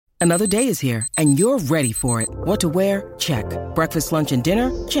Another day is here, and you're ready for it. What to wear? Check. Breakfast, lunch, and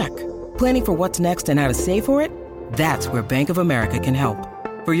dinner? Check. Planning for what's next and how to save for it? That's where Bank of America can help.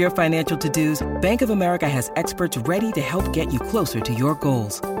 For your financial to-dos, Bank of America has experts ready to help get you closer to your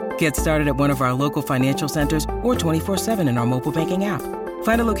goals. Get started at one of our local financial centers or 24/7 in our mobile banking app.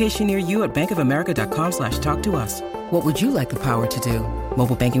 Find a location near you at bankofamerica.com/talktous. What would you like the power to do?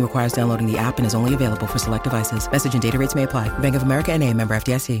 Mobile banking requires downloading the app and is only available for select devices. Message and data rates may apply. Bank of America N.A., member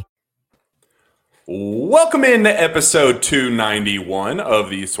FDIC. Welcome in to episode 291 of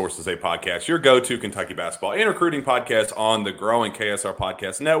the Sources A podcast, your go-to Kentucky basketball and recruiting podcast on the growing KSR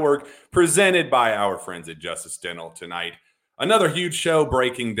Podcast Network, presented by our friends at Justice Dental. Tonight, another huge show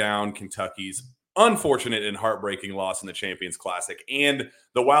breaking down Kentucky's unfortunate and heartbreaking loss in the Champions Classic and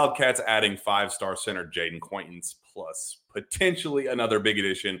the Wildcats adding five-star center Jaden Quaintance, plus potentially another big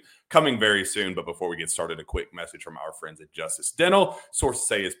addition coming very soon. But before we get started, a quick message from our friends at Justice Dental. Sources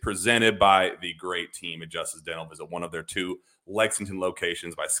A is presented by the great team at Justice Dental. Visit one of their two Lexington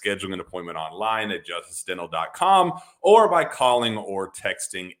locations by scheduling an appointment online at justicedental.com or by calling or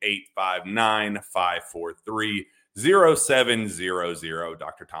texting 859-543-0700.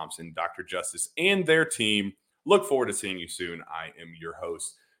 Dr. Thompson, Dr. Justice, and their team look forward to seeing you soon. I am your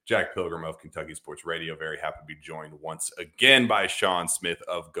host, Jack Pilgrim of Kentucky Sports Radio. Very happy to be joined once again by Sean Smith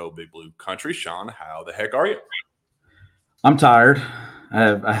of Go Big Blue Country. Sean, how the heck are you? I'm tired.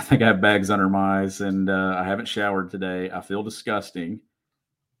 I think I have bags under my eyes, and I haven't showered today. I feel disgusting,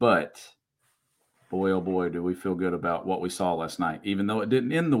 but boy, oh boy, do we feel good about what we saw last night. Even though it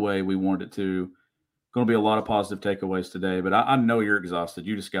didn't end the way we wanted it to, going to be a lot of positive takeaways today. But I know you're exhausted.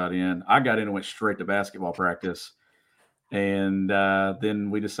 You just got in. I got in and went straight to basketball practice. And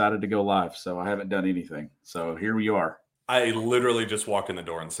then we decided to go live. So I haven't done anything. So here we are. I literally just walked in the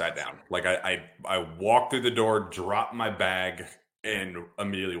door and sat down. Like I walked through the door, dropped my bag, and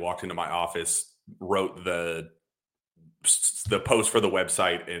immediately walked into my office, wrote the post for the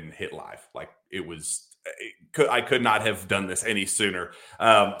website, and hit live. Like I could not have done this any sooner.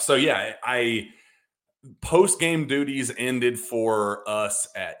 So yeah, post-game duties ended for us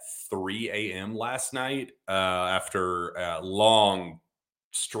at 3 a.m. last night after a long,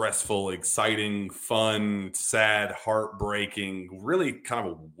 stressful, exciting, fun, sad, heartbreaking, really kind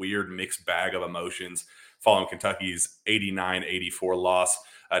of a weird mixed bag of emotions following Kentucky's 89-84 loss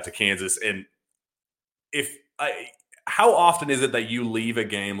to Kansas. And how often is it that you leave a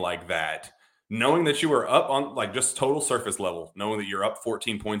game like that knowing that you were up on like just total surface level, knowing that you're up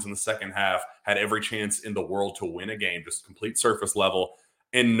 14 points in the second half, had every chance in the world to win a game, just complete surface level,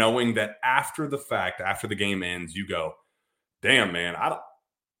 and knowing that after the fact, after the game ends, you go, damn, man,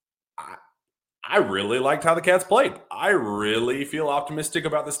 I really liked how the Cats played. I really feel optimistic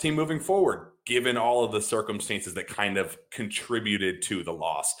about this team moving forward, given all of the circumstances that kind of contributed to the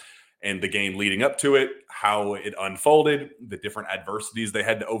loss. And the game leading up to it, how it unfolded, the different adversities they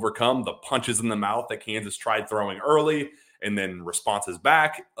had to overcome, the punches in the mouth that Kansas tried throwing early, and then responses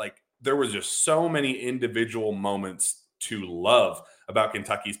back. Like, there was just so many individual moments to love about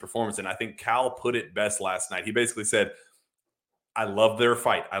Kentucky's performance. And I think Cal put it best last night. He basically said, I love their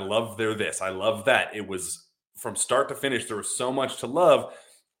fight. I love their this. I love that. It was from start to finish. There was so much to love.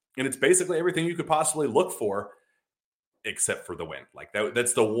 And it's basically everything you could possibly look for, except for the win. Like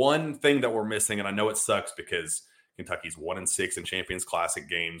that's the one thing that we're missing. And I know it sucks because Kentucky's 1-6 in Champions Classic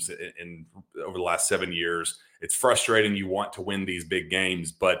games in over the last 7 years. It's frustrating. You want to win these big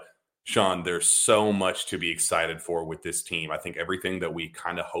games, but Sean, there's so much to be excited for with this team. I think everything that we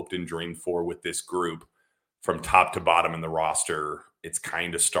kind of hoped and dreamed for with this group from top to bottom in the roster, it's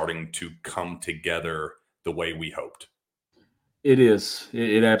kind of starting to come together the way we hoped. It is.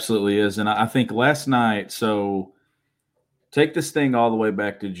 It absolutely is. And I think last night, so take this thing all the way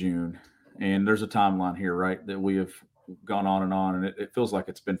back to June, and there's a timeline here, right, that we have gone on, and it feels like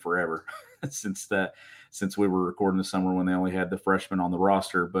it's been forever since we were recording this summer when they only had the freshmen on the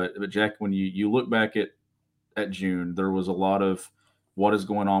roster. But Jack, when you look back at June, there was a lot of what is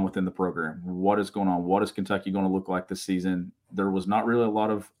going on within the program, what is going on, what is Kentucky going to look like this season. There was not really a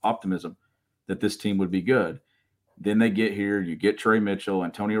lot of optimism that this team would be good. Then they get here, you get Trey Mitchell,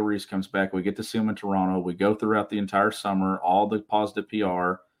 Antonio Reese comes back, we get to see him in Toronto, we go throughout the entire summer, all the positive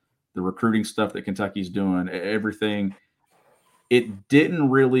PR, the recruiting stuff that Kentucky's doing, everything. It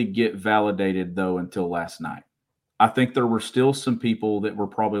didn't really get validated, though, until last night. I think there were still some people that were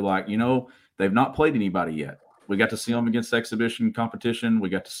probably like, they've not played anybody yet. We got to see them against exhibition competition. We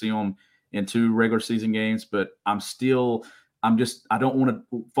got to see them in 2 regular season games, but I don't want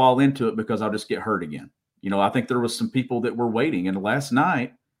to fall into it because I'll just get hurt again. I think there was some people that were waiting. And last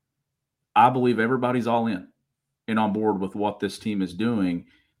night, I believe everybody's all in and on board with what this team is doing.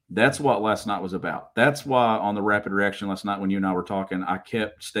 That's what last night was about. That's why on the rapid reaction last night when you and I were talking, I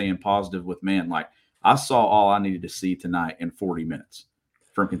kept staying positive with, man, like I saw all I needed to see tonight in 40 minutes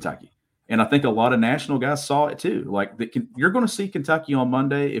from Kentucky. And I think a lot of national guys saw it too. Like you're going to see Kentucky on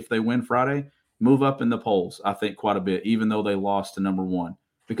Monday, if they win Friday, move up in the polls, I think, quite a bit, even though they lost to number one,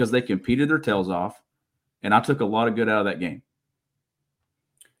 because they competed their tails off. And I took a lot of good out of that game.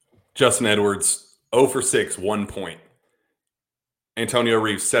 Justin Edwards, 0 for 6, 1 point. Antonio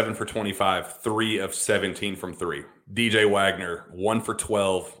Reeves, 7 for 25, 3 of 17 from 3. DJ Wagner, 1 for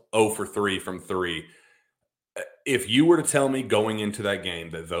 12, 0 for 3 from 3. If you were to tell me going into that game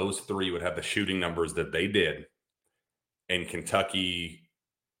that those three would have the shooting numbers that they did, and Kentucky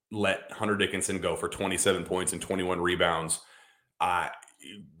let Hunter Dickinson go for 27 points and 21 rebounds,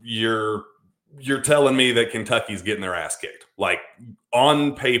 you're telling me that Kentucky's getting their ass kicked. Like,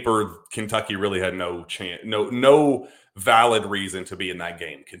 on paper, Kentucky really had no chance, no valid reason to be in that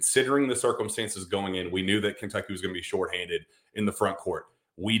game. Considering the circumstances going in, we knew that Kentucky was going to be shorthanded in the front court.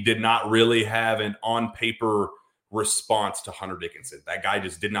 We did not really have an on-paper response to Hunter Dickinson. That guy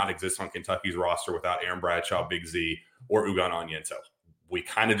just did not exist on Kentucky's roster without Aaron Bradshaw, Big Z, or Ugon Onyenso. We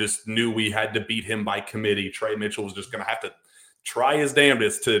kind of just knew we had to beat him by committee. Trey Mitchell was just going to have to try his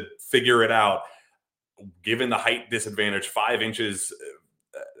damnedest to figure it out. Given the height disadvantage, 5 inches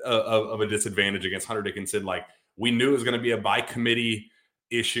of a disadvantage against Hunter Dickinson, like, we knew it was going to be a by committee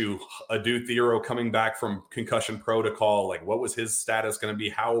issue. Adou Thiero coming back from concussion protocol, like, what was his status going to be?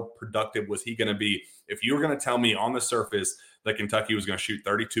 How productive was he going to be? If you were going to tell me on the surface that Kentucky was going to shoot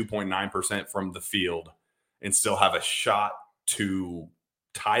 32.9% from the field and still have a shot to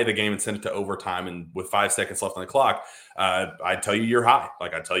tie the game and send it to overtime, and with 5 seconds left on the clock, I'd tell you you're high.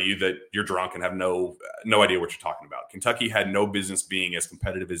 Like, I'd tell you that you're drunk and have no idea what you're talking about. Kentucky had no business being as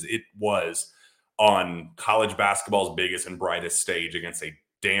competitive as it was on college basketball's biggest and brightest stage against a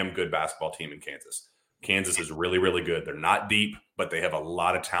damn good basketball team in Kansas. Kansas is really, really good. They're not deep, but they have a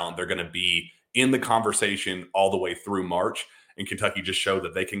lot of talent. They're going to be in the conversation all the way through March. And Kentucky just showed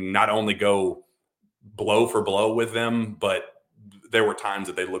that they can not only go blow for blow with them, but there were times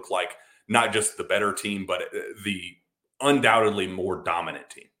that they looked like not just the better team, but the undoubtedly more dominant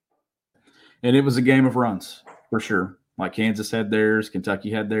team. And it was a game of runs, for sure. Like, Kansas had theirs,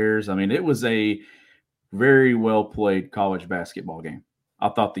 Kentucky had theirs. I mean, it was a very well-played college basketball game. I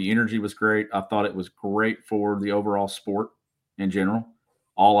thought the energy was great. I thought it was great for the overall sport in general.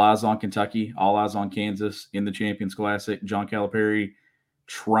 All eyes on Kentucky, all eyes on Kansas in the Champions Classic. John Calipari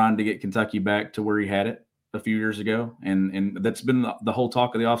trying to get Kentucky back to where he had it a few years ago. And that's been the whole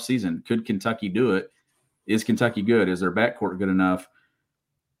talk of the offseason. Could Kentucky do it? Is Kentucky good? Is their backcourt good enough?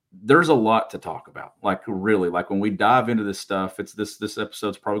 There's a lot to talk about. Like, really, like, when we dive into this stuff, it's this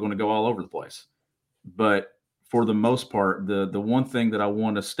episode's probably going to go all over the place. But for the most part, the one thing that I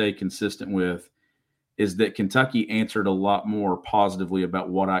want to stay consistent with is that Kentucky answered a lot more positively about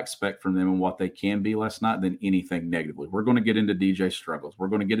what I expect from them and what they can be last night than anything negatively. We're going to get into DJ struggles. We're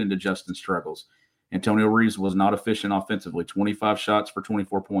going to get into Justin struggles. Antonio Reeves was not efficient offensively. 25 shots for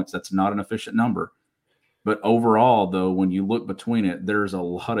 24 points. That's not an efficient number. But overall, though, when you look between it, there's a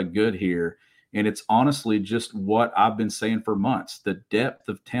lot of good here. And it's honestly just what I've been saying for months. The depth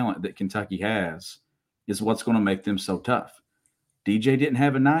of talent that Kentucky has is what's going to make them so tough. DJ didn't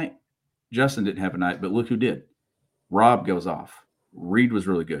have a night. Justin didn't have a night, but look who did. Rob goes off. Reed was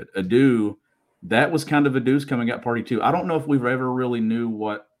really good. Adou, that was kind of Adou's coming out party too. I don't know if we've ever really knew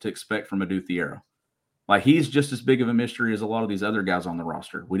what to expect from Adou Thiero. Like, he's just as big of a mystery as a lot of these other guys on the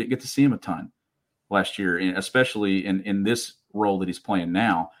roster. We didn't get to see him a ton last year, and especially in this role that he's playing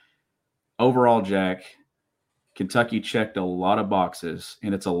now. Overall, Jack, Kentucky checked a lot of boxes,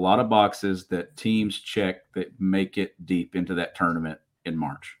 and it's a lot of boxes that teams check that make it deep into that tournament in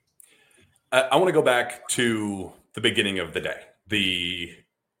March. I want to go back to the beginning of the day, the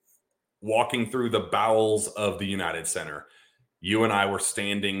walking through the bowels of the United Center. You and I were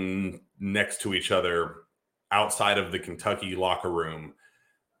standing next to each other outside of the Kentucky locker room,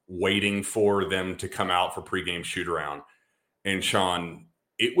 waiting for them to come out for pregame shoot around. And Sean,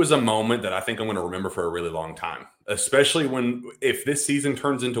 it was a moment that I think I'm going to remember for a really long time, especially if this season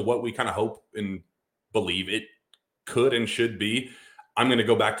turns into what we kind of hope and believe it could and should be. I'm going to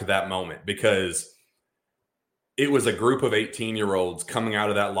go back to that moment, because it was a group of 18-year-olds coming out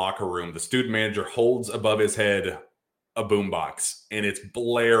of that locker room. The student manager holds above his head a boombox, and it's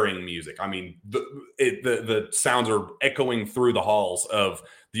blaring music. I mean, the sounds are echoing through the halls of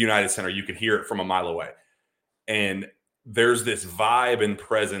the United Center. You could hear it from a mile away. And there's this vibe and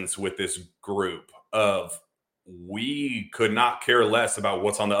presence with this group of, we could not care less about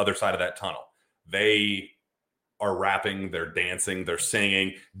what's on the other side of that tunnel. They are rapping, they're dancing, they're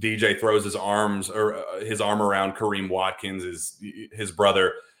singing. DJ throws his arm around Kareem Watkins, his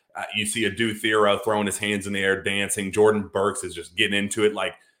brother. You see Adu Thero throwing his hands in the air, dancing. Jordan Burks is just getting into it.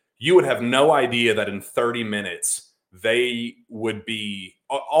 Like, you would have no idea that in 30 minutes they would be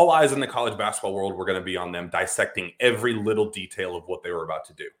all eyes in the college basketball world were going to be on them, dissecting every little detail of what they were about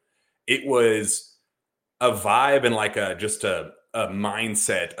to do. It was a vibe and like just a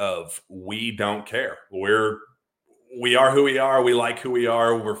mindset of, we don't care. We are who we are. We like who we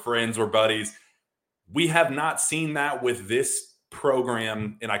are. We're friends. We're buddies. We have not seen that with this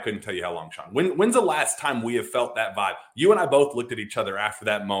program, and I couldn't tell you how long, Sean. When's the last time we have felt that vibe? You and I both looked at each other after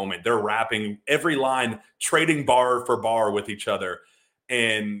that moment. They're rapping every line, trading bar for bar with each other,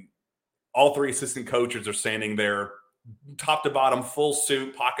 and all three assistant coaches are standing there, top to bottom, full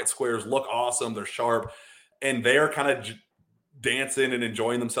suit, pocket squares, look awesome. They're sharp, and they're kind of dancing and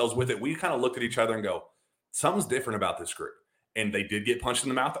enjoying themselves with it. We kind of looked at each other and go, something's different about this group. And they did get punched in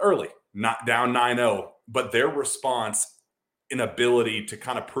the mouth early, not down 9-0, but their response and ability to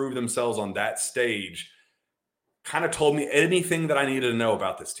kind of prove themselves on that stage kind of told me anything that I needed to know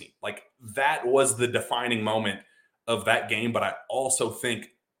about this team. Like, that was the defining moment of that game. But I also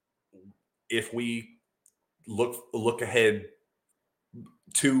think if we look ahead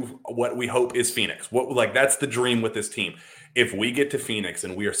to what we hope is Phoenix, that's the dream with this team. If we get to Phoenix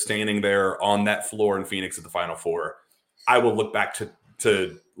and we are standing there on that floor in Phoenix at the Final Four, I will look back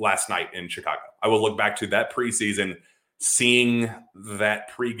to last night in Chicago. I will look back to that preseason, seeing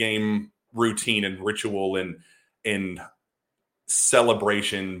that pregame routine and ritual and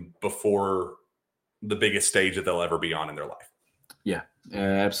celebration before the biggest stage that they'll ever be on in their life. Yeah,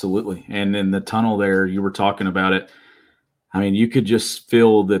 absolutely. And in the tunnel there, you were talking about it. I mean, you could just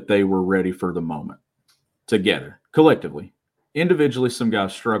feel that they were ready for the moment together, collectively. Individually, some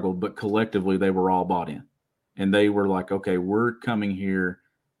guys struggled, but collectively, they were all bought in. And they were like, okay, we're coming here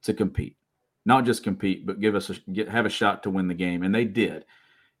to compete. Not just compete, but have a shot to win the game. And they did.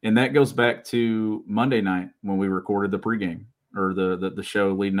 And that goes back to Monday night when we recorded the pregame, or the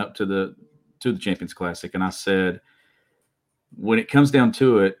show leading up to the Champions Classic. And I said, when it comes down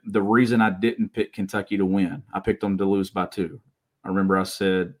to it, the reason I didn't pick Kentucky to win, I picked them to lose by 2. I remember I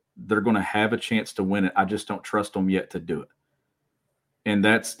said, they're going to have a chance to win it. I just don't trust them yet to do it. And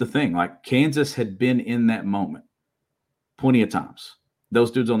that's the thing. Like, Kansas had been in that moment plenty of times. Those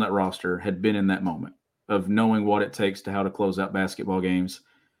dudes on that roster had been in that moment of knowing what it takes to how to close out basketball games.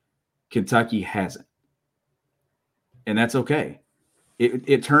 Kentucky hasn't. And that's okay.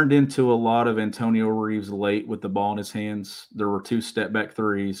 It turned into a lot of Antonio Reeves late with the ball in his hands. There were 2 step-back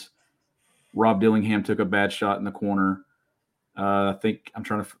threes. Rob Dillingham took a bad shot in the corner. I think I'm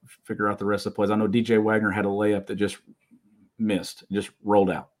trying to figure out the rest of the plays. I know DJ Wagner had a layup that just missed, just rolled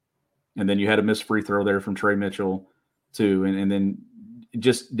out. And then you had a missed free throw there from Trey Mitchell too. And then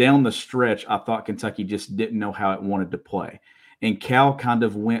just down the stretch, I thought Kentucky just didn't know how it wanted to play. And Cal kind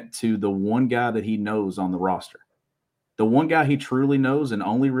of went to the one guy that he knows on the roster. The one guy he truly knows and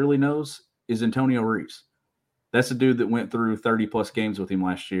only really knows is Antonio Reeves. That's a dude that went through 30-plus games with him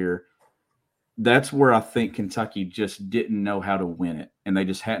last year. That's where I think Kentucky just didn't know how to win it, and they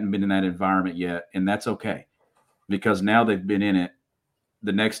just hadn't been in that environment yet, and that's okay because now they've been in it.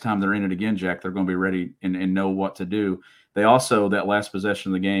 The next time they're in it again, Jack, they're going to be ready and know what to do. They also, that last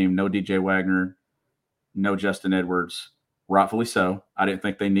possession of the game, no DJ Wagner, no Justin Edwards, rightfully so. I didn't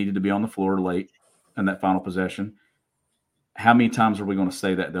think they needed to be on the floor late in that final possession. How many times are we going to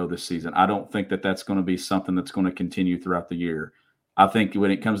say that, though, this season? I don't think that that's going to be something that's going to continue throughout the year. I think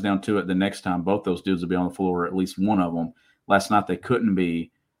when it comes down to it, the next time both those dudes will be on the floor, or at least one of them. Last night they couldn't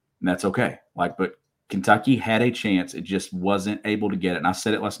be, and that's okay. But Kentucky had a chance. It just wasn't able to get it. And I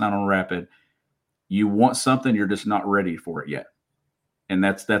said it last night on Rapid. You want something, you're just not ready for it yet. And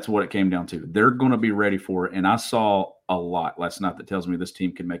that's what it came down to. They're going to be ready for it. And I saw a lot last night that tells me this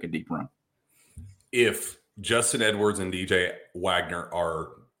team can make a deep run. If Justin Edwards and DJ Wagner are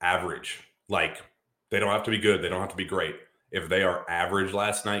average, like, they don't have to be good, they don't have to be great. If they are average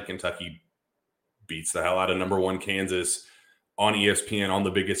last night, Kentucky beats the hell out of number 1 Kansas on ESPN, on the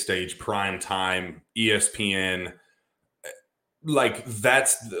biggest stage, prime time, ESPN. Like, that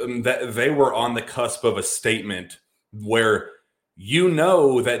they were on the cusp of a statement where you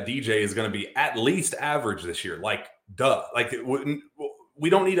know that DJ is going to be at least average this year. Like, duh. Like, we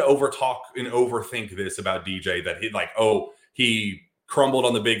don't need to overtalk and overthink this about DJ, that he crumbled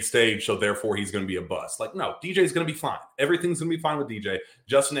on the big stage, so therefore he's going to be a bust. Like, no, DJ's going to be fine. Everything's going to be fine with DJ.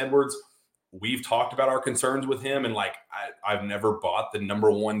 Justin Edwards, we've talked about our concerns with him, and I've never bought the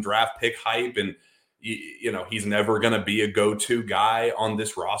number 1 draft pick hype, and he's never going to be a go-to guy on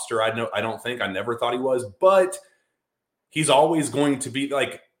this roster. I don't think. I never thought he was, but he's always going to be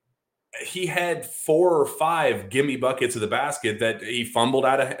like, he had 4 or 5 gimme buckets of the basket that he fumbled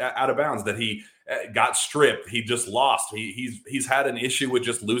out of bounds, that he got stripped. He just lost. He's had an issue with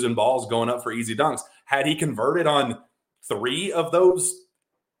just losing balls going up for easy dunks. Had he converted on 3 of those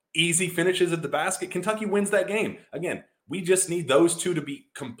easy finishes at the basket, Kentucky wins that game. Again, we just need those 2 to be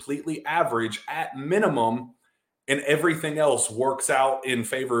completely average at minimum, and everything else works out in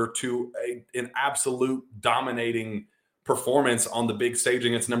favor to an absolute dominating performance on the big stage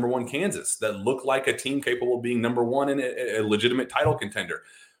against number 1 Kansas that looked like a team capable of being number 1 and a legitimate title contender.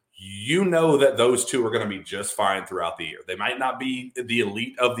 You know that those 2 are going to be just fine throughout the year. They might not be the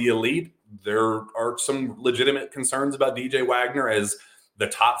elite of the elite. There are some legitimate concerns about DJ Wagner as the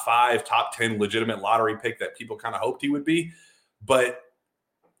top 5, top 10 legitimate lottery pick that people kind of hoped he would be. But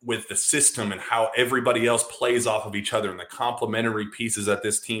with the system and how everybody else plays off of each other and the complementary pieces that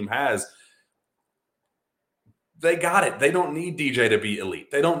this team has, they got it. They don't need DJ to be elite.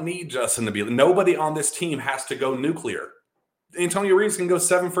 They don't need Justin to be elite. Nobody on this team has to go nuclear. Antonio Reeves can go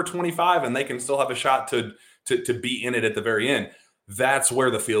 7 for 25 and they can still have a shot to be in it at the very end. That's where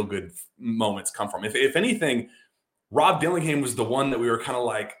the feel-good moments come from. If anything, Rob Dillingham was the one that we were kind of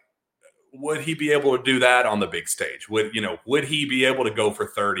like, would he be able to do that on the big stage? Would he be able to go for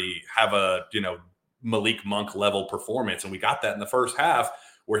 30, have a, Malik Monk level performance? And we got that in the first half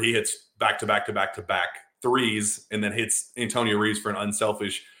where he hits back-to-back threes and then hits Antonio Reeves for an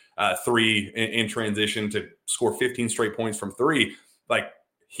unselfish 3 in transition to score 15 straight points from 3. Like,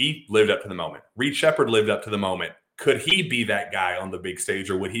 he lived up to the moment. Reed Sheppard lived up to the moment. Could he be that guy on the big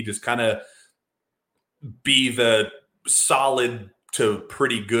stage, or would he just kind of be the solid to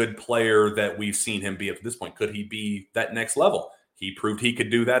pretty good player that we've seen him be up to this point? Could he be that next level? He proved he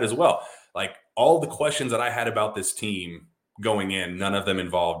could do that as well. Like, all the questions that I had about this team going in, none of them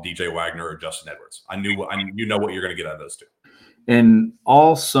involved DJ Wagner or Justin Edwards. I knew what you're going to get out of those 2. And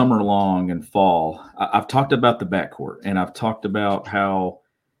all summer long and fall, I've talked about the backcourt, and I've talked about how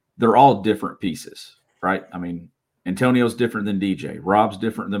they're all different pieces, right? I mean, Antonio's different than DJ. Rob's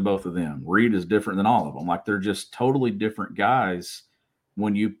different than both of them. Reed is different than all of them. Like, they're just totally different guys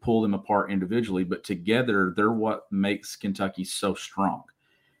when you pull them apart individually, but together they're what makes Kentucky so strong.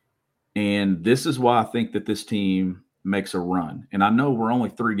 And this is why I think that this team makes a run. And I know we're only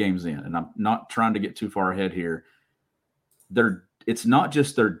 3 games in, and I'm not trying to get too far ahead here. It's not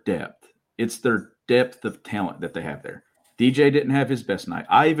just their depth. It's their depth of talent that they have there. DJ didn't have his best night.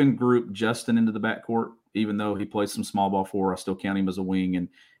 I even grouped Justin into the backcourt, even though he plays some small ball 4. I still count him as a wing and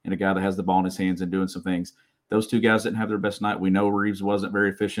a guy that has the ball in his hands and doing some things. Those 2 guys didn't have their best night. We know Reeves wasn't very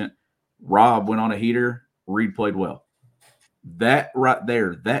efficient. Rob went on a heater. Reed played well. That right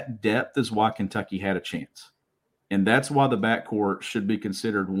there, that depth is why Kentucky had a chance. And that's why the backcourt should be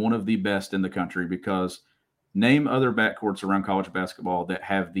considered one of the best in the country, because name other backcourts around college basketball that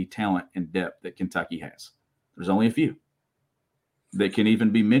have the talent and depth that Kentucky has. There's only a few that can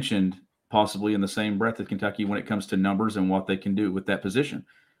even be mentioned possibly in the same breath as Kentucky when it comes to numbers and what they can do with that position.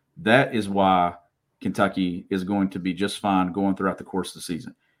 That is why Kentucky is going to be just fine going throughout the course of the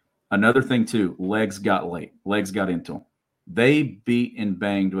season. Another thing, too, legs got late. Legs got into them. They beat and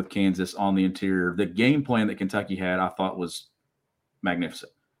banged with Kansas on the interior. The game plan that Kentucky had, I thought, was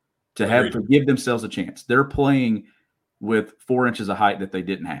magnificent. To give themselves a chance. They're playing with 4 inches of height that they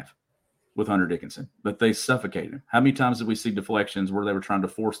didn't have with Hunter Dickinson, but they suffocated him. How many times did we see deflections where they were trying to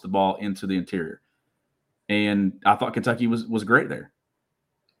force the ball into the interior? And I thought Kentucky was great there.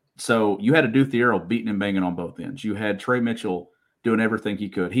 So you had Adou Thiero beating and banging on both ends. You had Trey Mitchell doing everything he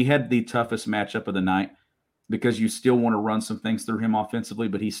could. He had the toughest matchup of the night because you still want to run some things through him offensively,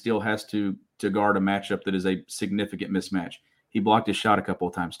 but he still has to guard a matchup that is a significant mismatch. He blocked his shot a couple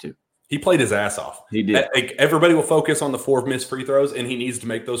of times too. He played his ass off. He did. Everybody will focus on the 4 missed free throws, and he needs to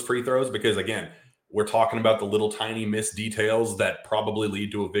make those free throws because, again, we're talking about the little tiny missed details that probably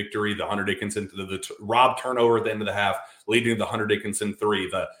lead to a victory. The Hunter Dickinson, the Rob turnover at the end of the half, leading to the Hunter Dickinson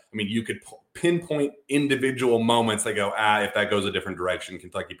 3. You could pinpoint individual moments that go, if that goes a different direction,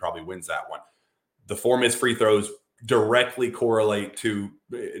 Kentucky probably wins that one. The 4 missed free throws directly correlate to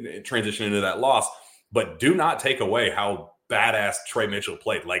transition into that loss, but do not take away how badass Trey Mitchell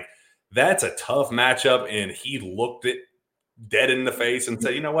played. Like, that's a tough matchup, and he looked it dead in the face and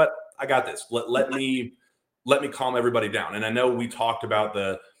said, you know what? I got this. Let me calm everybody down. And I know we talked about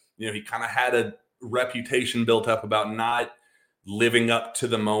he kind of had a reputation built up about not living up to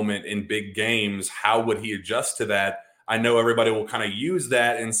the moment in big games. How would he adjust to that? I know everybody will kind of use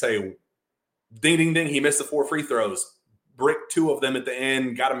that and say, ding, ding, ding, he missed the 4 free throws. Brick 2 of them at the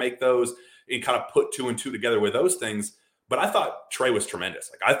end, got to make those, and kind of put 2 and 2 together with those things. But I thought Trey was tremendous.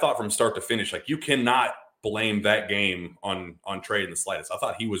 Like, I thought from start to finish, like, you cannot blame that game on Trey in the slightest. I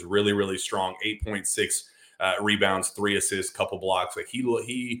thought he was really, really strong. 8.6 rebounds, 3 assists, couple blocks. Like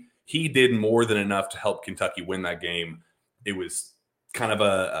he did more than enough to help Kentucky win that game. It was kind of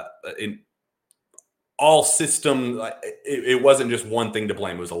an all system. It wasn't just one thing to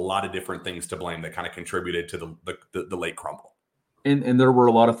blame. It was a lot of different things to blame that kind of contributed to the late crumble. And there were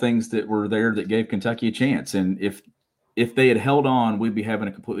a lot of things that were there that gave Kentucky a chance. And if they had held on, we'd be having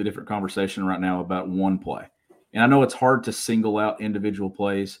a completely different conversation right now about one play. And I know it's hard to single out individual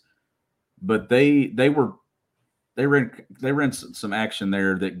plays, but they ran some action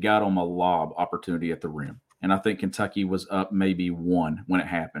there that got them a lob opportunity at the rim. And I think Kentucky was up maybe 1 when it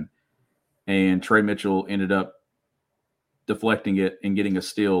happened. And Trey Mitchell ended up deflecting it and getting a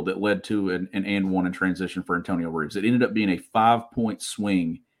steal that led to an and one in transition for Antonio Reeves. It ended up being a 5-point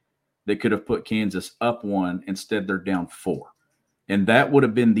swing that could have put Kansas up 1. Instead, they're down 4. And that would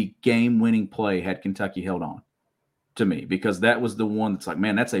have been the game-winning play had Kentucky held on, to me, because that was the one that's like,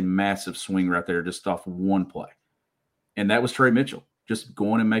 man, that's a massive swing right there just off one play. And that was Trey Mitchell just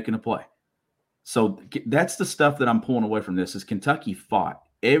going and making a play. So that's the stuff that I'm pulling away from this is Kentucky fought.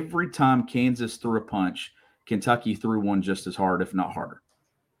 Every time Kansas threw a punch, Kentucky threw one just as hard, if not harder.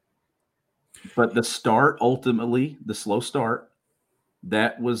 But the start, ultimately, the slow start,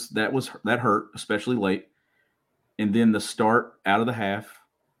 that hurt, especially late. And then the start out of the half,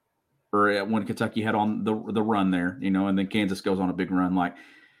 or when Kentucky had on the run there, and then Kansas goes on a big run. Like,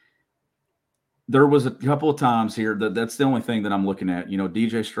 there was a couple of times here that's the only thing that I'm looking at.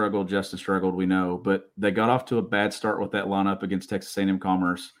 DJ struggled, Justin struggled, we know, but they got off to a bad start with that lineup against Texas A&M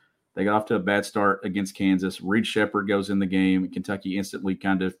Commerce. They got off to a bad start against Kansas. Reed Sheppard goes in the game. Kentucky instantly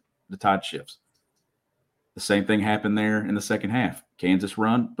the tide shifts. The same thing happened there in the second half. Kansas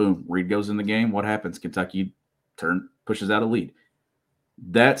run, boom, Reed goes in the game. What happens? Kentucky pushes out a lead.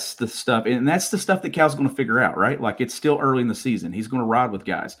 That's the stuff, and that's the stuff that Cal's going to figure out, right? Like, it's still early in the season. He's going to ride with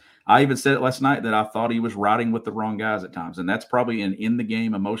guys. I even said it last night that I thought he was riding with the wrong guys at times, and that's probably an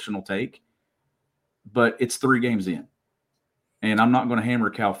in-the-game emotional take, but it's 3 games in, and I'm not going to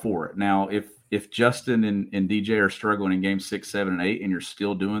hammer Cal for it. Now, if Justin and DJ are struggling in games 6, 7, and 8, and you're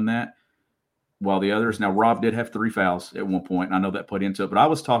still doing that, while the others – now, Rob did have 3 fouls at one point, and I know that played into it, but I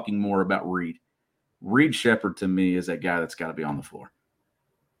was talking more about Reed. Reed Sheppard, to me, is that guy that's got to be on the floor.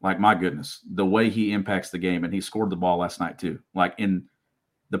 Like, my goodness, the way he impacts the game, and he scored the ball last night too. Like, in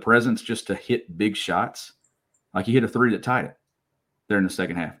the presence just to hit big shots. Like, he hit a 3 that tied it there in the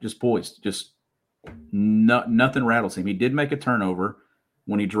second half. Just poised. Just nothing rattles him. He did make a turnover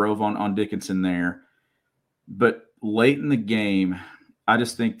when he drove on Dickinson there. But late in the game, I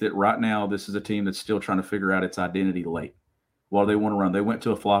just think that right now this is a team that's still trying to figure out its identity late while they want to run. They went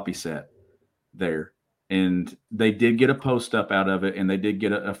to a floppy set there. And they did get a post up out of it, and they did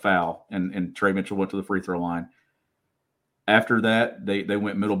get a foul, and Trey Mitchell went to the free throw line. After that, they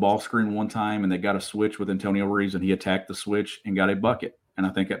went middle ball screen one time, and they got a switch with Antonio Reeves, and he attacked the switch and got a bucket. And I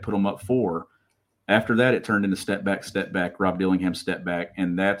think that put them up 4. After that, it turned into step back, Rob Dillingham step back,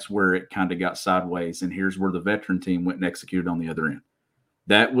 and that's where it kind of got sideways. And here's where the veteran team went and executed on the other end.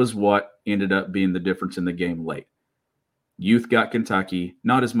 That was what ended up being the difference in the game late. Youth got Kentucky,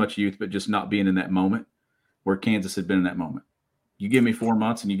 not as much youth, but just not being in that moment where Kansas had been in that moment. You give me 4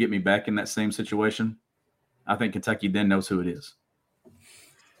 months and you get me back in that same situation, I think Kentucky then knows who it is.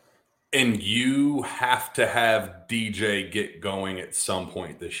 And you have to have DJ get going at some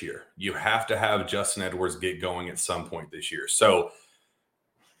point this year. You have to have Justin Edwards get going at some point this year. So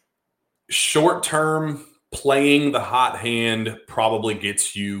short term, playing the hot hand probably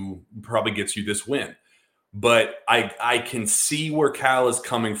gets you this win. But I can see where Cal is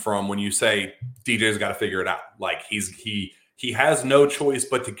coming from when you say DJ's got to figure it out. Like, he has no choice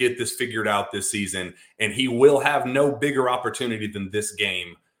but to get this figured out this season, and he will have no bigger opportunity than this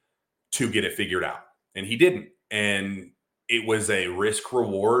game to get it figured out. And he didn't. And it was a risk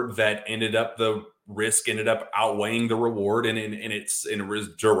reward that the risk ended up outweighing the reward, and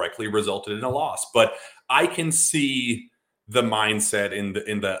it directly resulted in a loss. But I can see the mindset in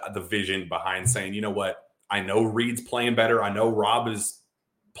the vision behind saying, you know what? I know Reed's playing better. I know Rob is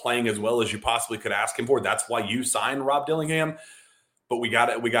playing as well as you possibly could ask him for. That's why you signed Rob Dillingham. But we got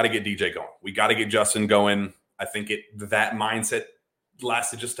to get DJ going. We got to get Justin going. I think that mindset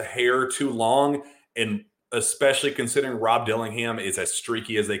lasted just a hair too long, and especially considering Rob Dillingham is as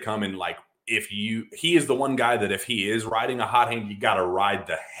streaky as they come. And like, he is the one guy that if he is riding a hot hand, you got to ride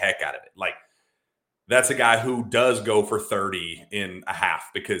the heck out of it. Like, that's a guy who does go for 30 in a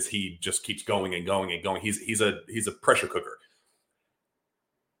half because he just keeps going and going and going. He's a pressure cooker.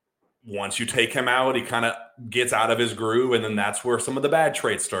 Once you take him out, he kind of gets out of his groove, and then that's where some of the bad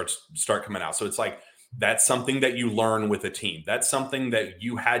traits start coming out. So it's like, That's something that you learn with a team. That's something that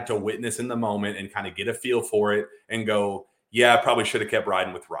you had to witness in the moment and kind of get a feel for it and go, yeah, I probably should have kept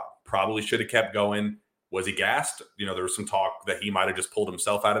riding with Rob. Probably should have kept going. Was he gassed? There was some talk that he might have just pulled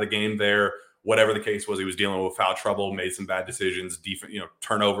himself out of the game there. Whatever the case was, he was dealing with foul trouble, made some bad decisions,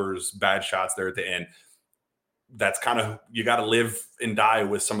 turnovers, bad shots there at the end. That's kind of, you got to live and die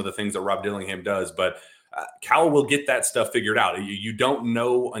with some of the things that Rob Dillingham does. But Cal will get that stuff figured out. You don't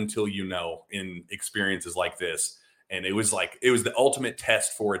know until you know in experiences like this. And it was the ultimate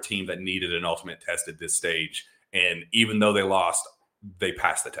test for a team that needed an ultimate test at this stage. And even though they lost, they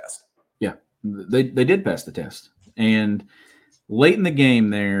passed the test. Yeah, they did pass the test. And late in the game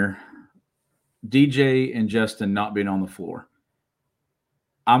there, DJ and Justin not being on the floor,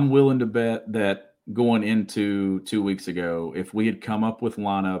 I'm willing to bet that going into 2 weeks ago, if we had come up with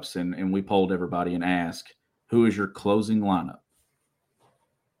lineups and we polled everybody and asked, who is your closing lineup?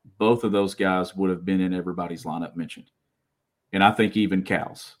 Both of those guys would have been in everybody's lineup mentioned. And I think even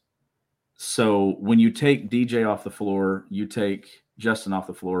Cal's. So when you take DJ off the floor, you take Justin off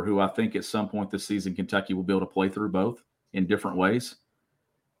the floor, who I think at some point this season, Kentucky will be able to play through both in different ways.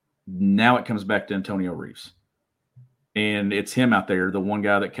 Now it comes back to Antonio Reeves. And it's him out there, the one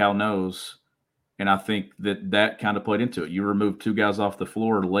guy that Cal knows. And I think that kind of played into it. You removed two guys off the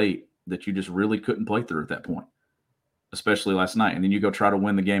floor late that you just really couldn't play through at that point, especially last night. And then you go try to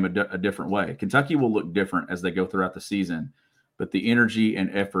win the game a different way. Kentucky will look different as they go throughout the season, but the energy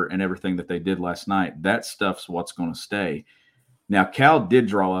and effort and everything that they did last night, that stuff's what's going to stay. Now, Cal did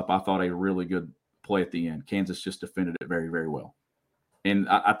draw up, I thought, a really good play at the end. Kansas just defended it very, very well. And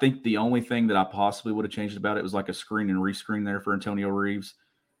I think the only thing that I possibly would have changed about it was like a screen and rescreen there for Antonio Reeves.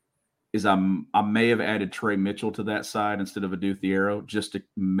 Is I may have added Trey Mitchell to that side instead of Adou Thiero, just to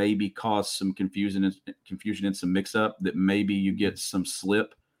maybe cause some confusion and some mix-up, that maybe you get some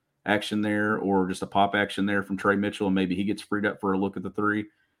slip action there or just a pop action there from Trey Mitchell, and maybe he gets freed up for a look at the three.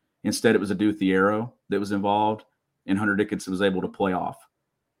 Instead, it was Adou Thiero that was involved, and Hunter Dickinson was able to play off.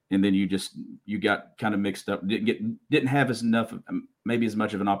 And then you got kind of mixed up, didn't have as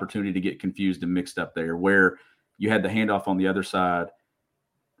much of an opportunity to get confused and mixed up there, where you had the handoff on the other side.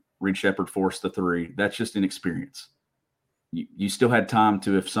 Reed Sheppard forced the three. That's just inexperience. You still had time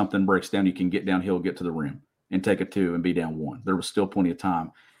to, if something breaks down, you can get downhill, get to the rim, and take a two and be down one. There was still plenty of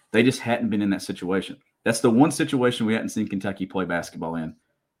time. They just hadn't been in that situation. That's the one situation we hadn't seen Kentucky play basketball in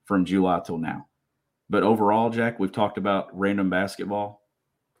from July till now. But overall, Jack, we've talked about random basketball.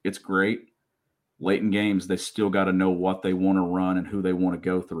 It's great. Late in games, they still got to know what they want to run and who they want to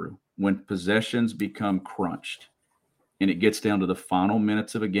go through. When possessions become crunched, and it gets down to the final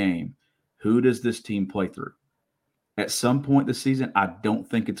minutes of a game, who does this team play through? At some point this season, I don't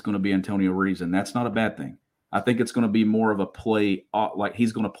think it's going to be Antonio Reeves, and that's not a bad thing. I think it's going to be more of a play, like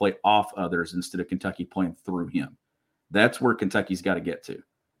he's going to play off others instead of Kentucky playing through him. That's where Kentucky's got to get to.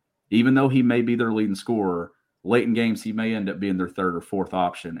 Even though he may be their leading scorer, late in games, he may end up being their third or fourth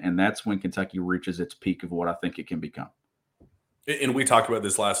option, and that's when Kentucky reaches its peak of what I think it can become. And we talked about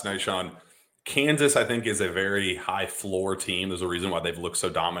this last night, Sean. Kansas, I think, is a very high floor team. There's a reason why they've looked so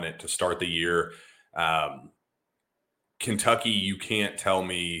dominant to start the year. Kentucky, you can't tell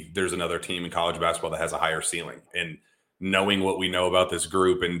me there's another team in college basketball that has a higher ceiling. And knowing what we know about this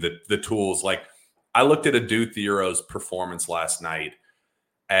group and the tools, like I looked at Adou Thiero's performance last night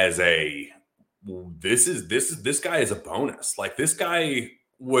as this guy is a bonus. Like this guy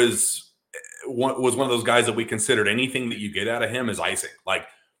was one of those guys that we considered anything that you get out of him is icing. Like,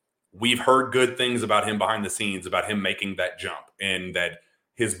 we've heard good things about him behind the scenes, about him making that jump and that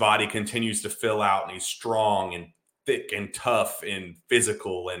his body continues to fill out and he's strong and thick and tough and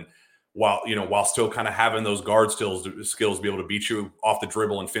physical. And while still kind of having those guard skills to be able to beat you off the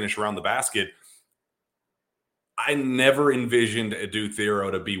dribble and finish around the basket. I never envisioned Adou Thiero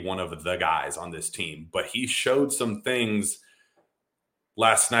to be one of the guys on this team, but he showed some things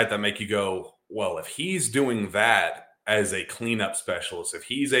last night that make you go, well, if he's doing that as a cleanup specialist, if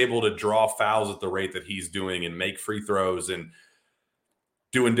he's able to draw fouls at the rate that he's doing and make free throws and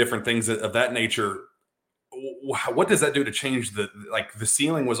doing different things of that nature, what does that do to change the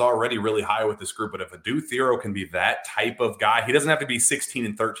ceiling was already really high with this group, but if Adou Thiero can be that type of guy, he doesn't have to be 16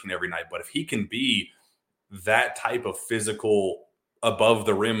 and 13 every night, but if he can be that type of physical above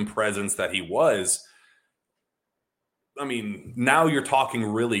the rim presence that he was, I mean, now you're talking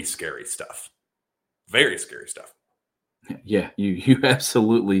really scary stuff, very scary stuff. Yeah, you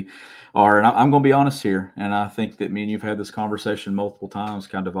absolutely are. And I'm going to be honest here. And I think that me and you've had this conversation multiple times,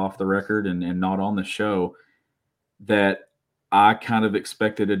 kind of off the record and not on the show, that I kind of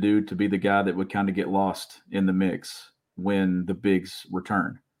expected Adou to be the guy that would kind of get lost in the mix when the bigs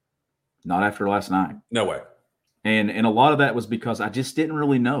return. Not after last night. No way. And a lot of that was because I just didn't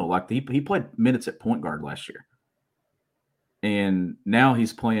really know. Like he played minutes at point guard last year. And now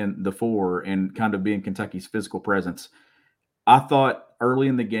he's playing the 4 and kind of being Kentucky's physical presence. I thought early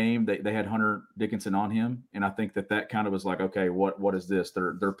in the game they had Hunter Dickinson on him, and I think that kind of was like, okay, what is this?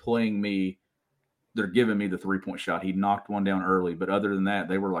 They're playing me. They're giving me the 3-point shot. He knocked one down early, but other than that,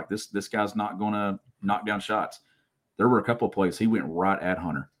 they were like, this guy's not going to knock down shots. There were a couple of plays he went right at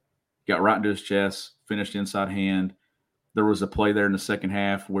Hunter, got right into his chest, finished inside hand. There was a play there in the second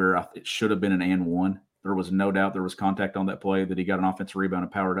half where it should have been an and one. There was no doubt there was contact on that play, that he got an offensive rebound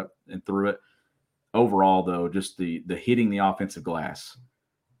and powered up and threw it. Overall, though, just the hitting the offensive glass,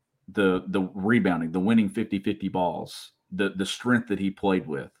 the rebounding, the winning 50-50 balls, the strength that he played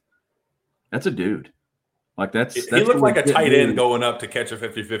with. That's a dude. Like that's he looked like a tight end going up to catch a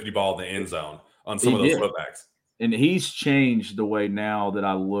 50-50 ball in the end zone on some of those putbacks. And he's changed the way now that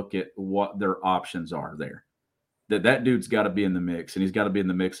I look at what their options are there. That dude's got to be in the mix, and he's got to be in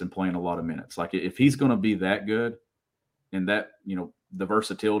the mix and playing a lot of minutes. Like if he's going to be that good and that, the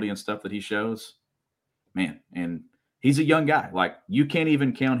versatility and stuff that he shows, man, and he's a young guy. Like you can't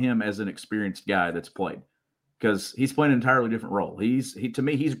even count him as an experienced guy that's played, because he's playing an entirely different role. To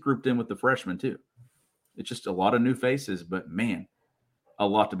me, he's grouped in with the freshmen too. It's just a lot of new faces, but man, a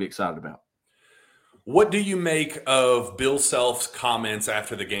lot to be excited about. What do you make of Bill Self's comments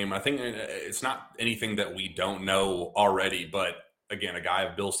after the game? I think it's not anything that we don't know already, but again, a guy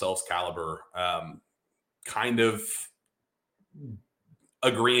of Bill Self's caliber, kind of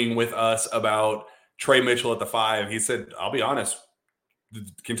agreeing with us about Trey Mitchell at the 5. He said, I'll be honest,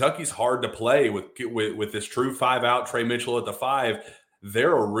 Kentucky's hard to play with this true 5 out, Trey Mitchell at the 5.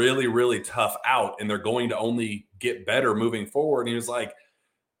 They're a really, really tough out, and they're going to only get better moving forward. And he was like,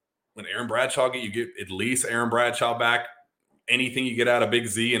 when Aaron Bradshaw you get at least Aaron Bradshaw back. Anything you get out of Big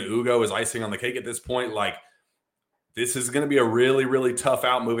Z and Ugo is icing on the cake at this point. Like, this is going to be a really, really tough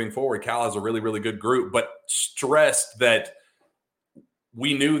out moving forward. Cal has a really, really good group, but stressed that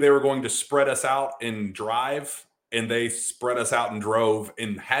we knew they were going to spread us out and drive, and they spread us out and drove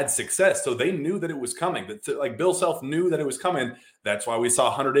and had success. So they knew that it was coming. Like Bill Self knew that it was coming. That's why we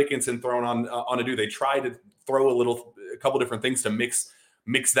saw Hunter Dickinson thrown on a dude. They tried to throw a couple different things to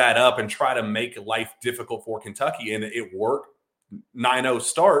mix that up and try to make life difficult for Kentucky. And it worked. 9-0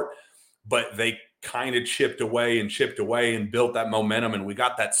 start, but they kind of chipped away and built that momentum. And we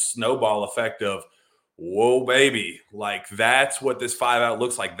got that snowball effect of, whoa, baby, like that's what this 5 out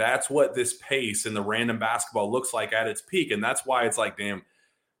looks like. That's what this pace and the random basketball looks like at its peak. And that's why it's like, damn,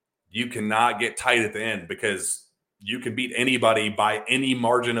 you cannot get tight at the end, because you can beat anybody by any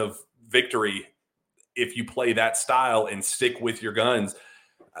margin of victory if you play that style and stick with your guns.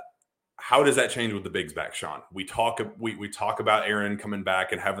 How does that change with the bigs back, Sean? We talk about Aaron coming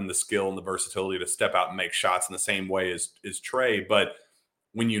back and having the skill and the versatility to step out and make shots in the same way as Trey. But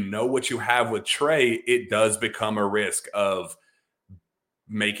when you know what you have with Trey, it does become a risk of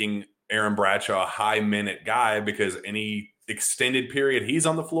making Aaron Bradshaw a high-minute guy, because any extended period he's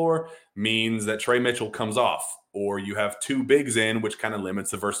on the floor means that Trey Mitchell comes off, or you have 2 bigs in, which kind of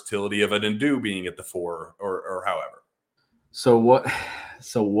limits the versatility of an Ndu being at the 4 or however. So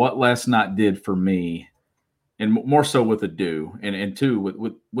what last night did for me, and more so with Ndu, and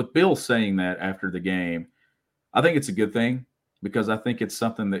two, with Bill saying that after the game, I think it's a good thing, because I think it's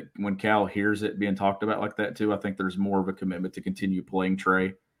something that when Cal hears it being talked about like that too, I think there's more of a commitment to continue playing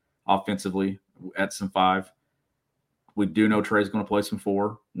Trey offensively at some 5. We do know Trey's going to play some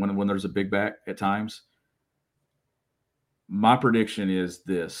 4 when there's a big back at times. My prediction is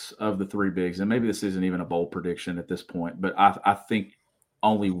this, of the 3 bigs, and maybe this isn't even a bold prediction at this point, but I think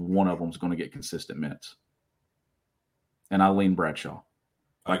only one of them is going to get consistent minutes. And I lean Bradshaw.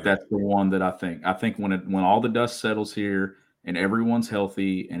 Like that's the one that I think. I think when all the dust settles here and everyone's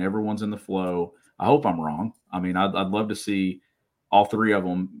healthy and everyone's in the flow, I hope I'm wrong. I mean, I'd love to see all 3 of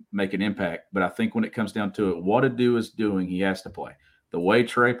them make an impact, but I think when it comes down to it, what Ndu is doing, he has to play. The way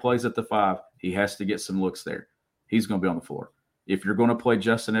Trey plays at the 5, he has to get some looks there. He's going to be on the floor. If you're going to play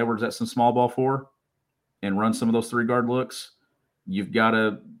Justin Edwards at some small ball 4 and run some of those 3-guard looks, you've got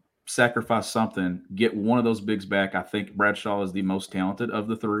to sacrifice something, get one of those bigs back. I think Bradshaw is the most talented of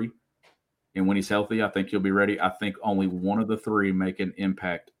the 3. And when he's healthy, I think he'll be ready. I think only one of the 3 make an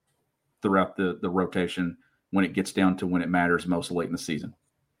impact throughout the rotation when it gets down to when it matters most late in the season.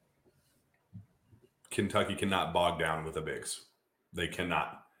 Kentucky cannot bog down with the bigs. They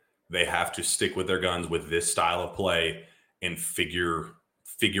cannot. They have to stick with their guns with this style of play and figure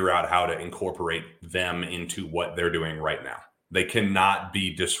out how to incorporate them into what they're doing right now. They cannot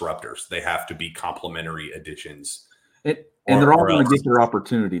be disruptors. They have to be complementary additions. And they're all or going to else. get their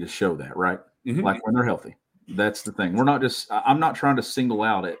opportunity to show that, right? Mhm. Like when they're healthy. That's the thing. I'm not trying to single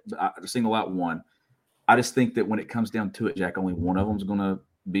out one. I just think that when it comes down to it, Jack, only one of them is going to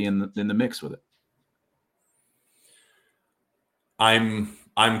be in the mix with it. I'm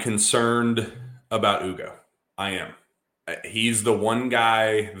concerned about Ugo. I am. He's the one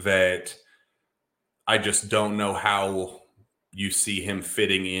guy that I just don't know how you see him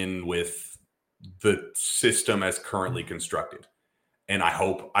fitting in with the system as currently constructed. And I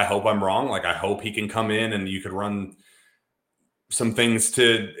hope I'm wrong. Like, I hope he can come in and you could run some things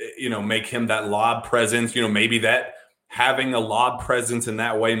to, make him that lob presence. Maybe that having a lob presence in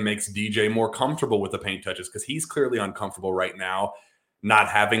that way makes DJ more comfortable with the paint touches, because he's clearly uncomfortable right now, not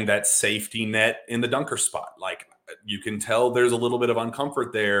having that safety net in the dunker spot. Like, you can tell there's a little bit of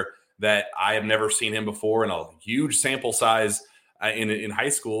uncomfort there that I have never seen him before in a huge sample size in high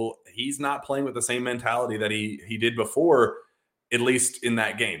school. He's not playing with the same mentality that he did before, at least in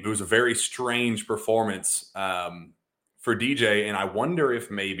that game. It was a very strange performance for DJ. And I wonder if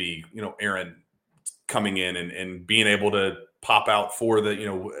maybe, Aaron coming in and being able to pop out for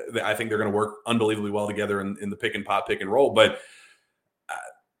I think they're going to work unbelievably well together in the pick and pop, pick and roll. But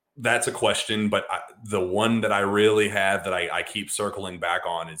that's a question. But the one that I really have that I keep circling back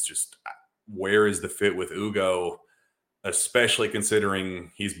on is just, where is the fit with Ugo, especially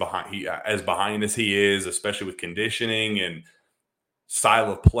considering he's behind as he is, especially with conditioning and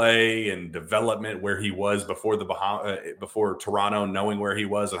style of play and development, where he was before before Toronto, knowing where he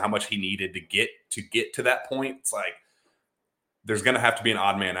was and how much he needed to get to that point. It's like there's going to have to be an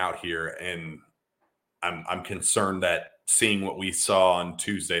odd man out here, and I'm concerned that seeing what we saw on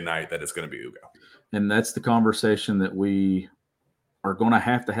Tuesday night, that it's going to be Ugo. And that's the conversation that we are going to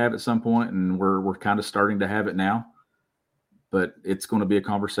have at some point, and we're kind of starting to have it now. But it's going to be a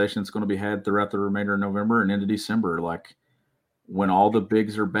conversation that's going to be had throughout the remainder of November and into December. Like, when all the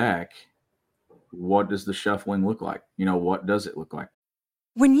bigs are back, what does the shuffling look like? What does it look like?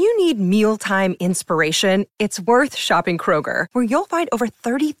 When you need mealtime inspiration, it's worth shopping Kroger, where you'll find over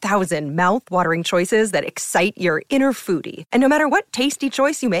 30,000 mouth-watering choices that excite your inner foodie. And no matter what tasty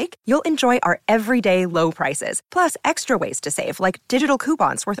choice you make, you'll enjoy our everyday low prices, plus extra ways to save, like digital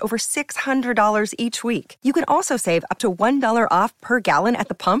coupons worth over $600 each week. You can also save up to $1 off per gallon at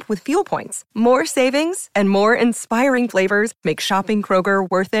the pump with fuel points. More savings and more inspiring flavors make shopping Kroger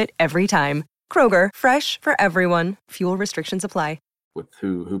worth it every time. Kroger, fresh for everyone. Fuel restrictions apply. With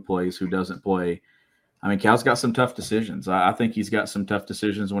who plays, who doesn't play. I mean, Cal's got some tough decisions. I think he's got some tough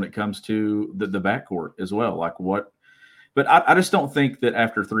decisions when it comes to the backcourt as well. Like what? But I just don't think that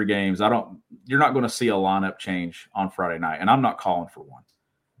after 3 games, you're not going to see a lineup change on Friday night. And I'm not calling for one,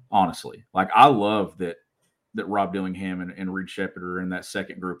 honestly. Like, I love that Rob Dillingham and Reed Sheppard are in that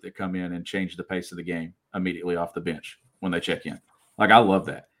second group that come in and change the pace of the game immediately off the bench when they check in. Like, I love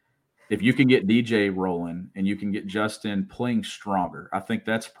that. If you can get DJ rolling and you can get Justin playing stronger, I think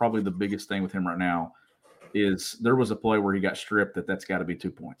that's probably the biggest thing with him right now. Is there was a play where he got stripped that's got to be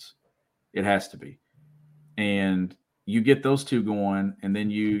 2 points. It has to be. And you get those two going, and then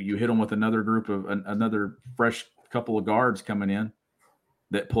you hit them with another group of another fresh couple of guards coming in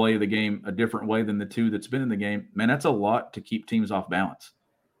that play the game a different way than the two that's been in the game. Man, that's a lot to keep teams off balance.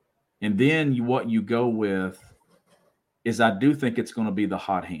 And then what you go with is, I do think it's going to be the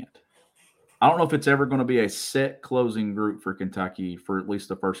hot hand. I don't know if it's ever going to be a set closing group for Kentucky for at least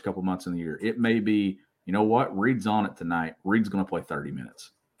the first couple months in the year. It may be, you know what, Reed's on it tonight. Reed's going to play 30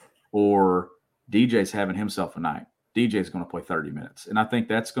 minutes. Or DJ's having himself a night. DJ's going to play 30 minutes. And I think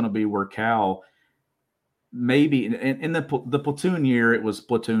that's going to be where Cal maybe in the platoon year, it was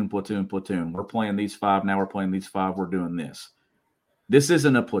platoon. We're playing these 5. Now we're playing these 5. We're doing this. This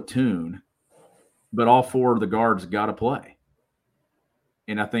isn't a platoon, but all 4 of the guards got to play.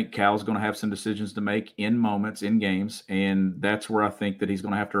 And I think Cal's going to have some decisions to make in moments, in games. And that's where I think that he's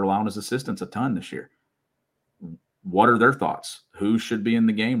going to have to rely on his assistants a ton this year. What are their thoughts? Who should be in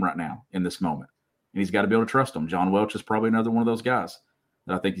the game right now in this moment? And he's got to be able to trust them. John Welch is probably another one of those guys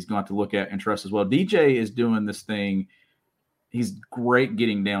that I think he's going to have to look at and trust as well. DJ is doing this thing. He's great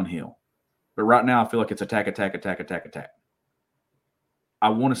getting downhill. But right now I feel like it's attack. I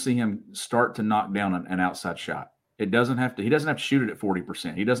want to see him start to knock down an outside shot. He doesn't have to shoot it at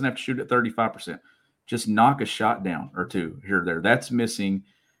 40%. He doesn't have to shoot it at 35%. Just knock a shot down or two here or there. That's missing.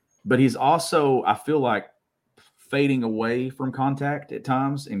 But he's also, I feel like, fading away from contact at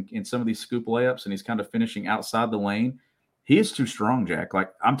times in some of these scoop layups, and he's kind of finishing outside the lane. He is too strong, Jack.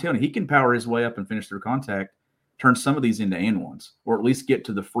 Like, I'm telling you, he can power his way up and finish through contact, turn some of these into and ones, or at least get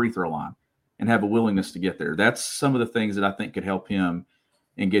to the free throw line and have a willingness to get there. That's some of the things that I think could help him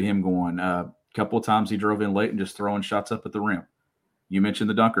and get him going. A couple of times he drove in late and just throwing shots up at the rim. You mentioned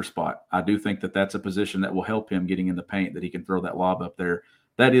the dunker spot. I do think that that's a position that will help him getting in the paint, that he can throw that lob up there.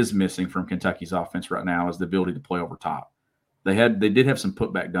 That is missing from Kentucky's offense right now, is the ability to play over top. They did have some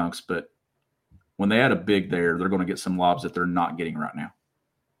putback dunks, but when they add a big there, they're going to get some lobs that they're not getting right now.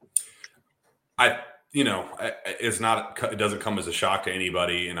 It doesn't come as a shock to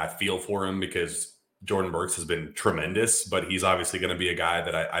anybody, and I feel for him because Jordan Burks has been tremendous, but he's obviously going to be a guy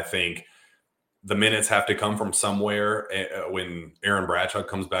that I think the minutes have to come from somewhere when Aaron Bradshaw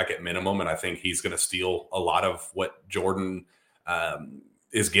comes back at minimum, and I think he's going to steal a lot of what Jordan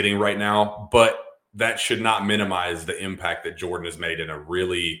is getting right now. But that should not minimize the impact that Jordan has made in a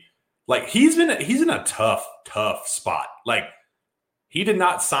really he's in a tough spot. Like, he did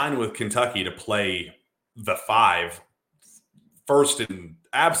not sign with Kentucky to play the 5 first and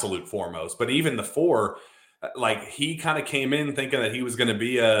absolute foremost, but even the 4, he kind of came in thinking that he was going to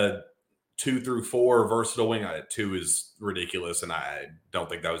be a 2 through 4 versatile wing. 2 is ridiculous, and I don't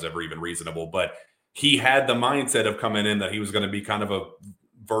think that was ever even reasonable. But he had the mindset of coming in that he was going to be kind of a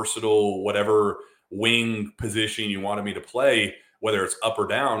versatile, whatever wing position you wanted me to play, whether it's up or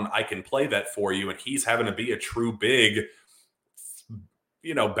down, I can play that for you. And he's having to be a true big,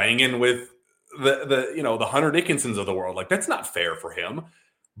 banging with the Hunter Dickinsons of the world. Like, that's not fair for him.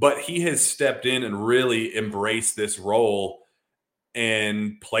 But he has stepped in and really embraced this role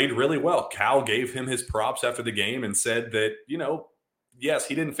and played really well. Cal gave him his props after the game and said that, yes,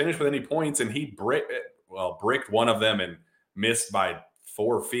 he didn't finish with any points, and he bricked one of them and missed by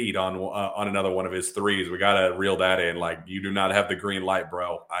 4 feet on another one of his threes. We got to reel that in. Like, you do not have the green light,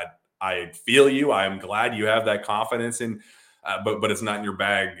 bro. I feel you. I am glad you have that confidence in, but it's not in your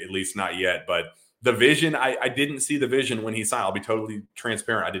bag, at least not yet. But the vision, I didn't see the vision when he signed. I'll be totally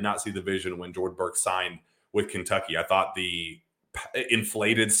transparent. I did not see the vision when Jordan Burks signed with Kentucky. I thought the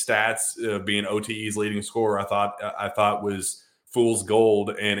inflated stats, being OTE's leading scorer, I thought was fool's gold,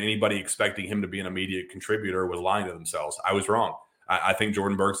 and anybody expecting him to be an immediate contributor was lying to themselves. I was wrong. I think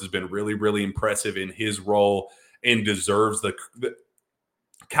Jordan Burks has been really, really impressive in his role and deserves the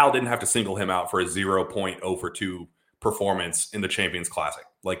Cal didn't have to single him out for a 0.0 for 2 performance in the Champions Classic.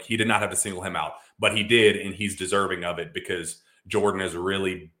 Like, he did not have to single him out, but he did, and he's deserving of it because Jordan has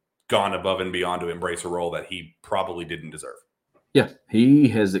really gone above and beyond to embrace a role that he probably didn't deserve. Yeah, he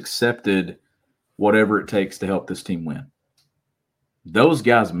has accepted whatever it takes to help this team win. Those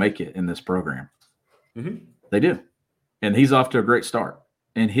guys make it in this program. Mm-hmm. They do. And he's off to a great start.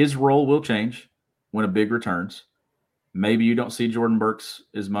 And his role will change when a big returns. Maybe you don't see Jordan Burks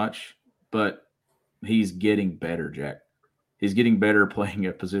as much, but he's getting better, Jack. He's getting better playing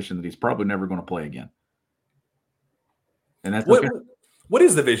a position that he's probably never going to play again. And that's what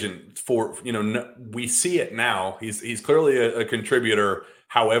is the vision for, we see it now. He's clearly a contributor,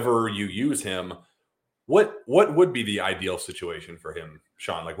 however you use him. What would be the ideal situation for him,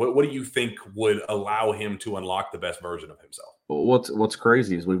 Sean? Like, what do you think would allow him to unlock the best version of himself? What's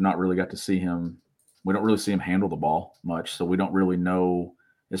crazy is we've not really got to see him. We don't really see him handle the ball much, so we don't really know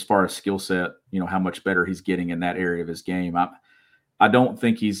as far as skill set, how much better he's getting in that area of his game. I don't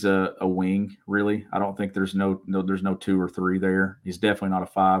think he's a wing, really. I don't think there's no 2 or 3 there. He's definitely not a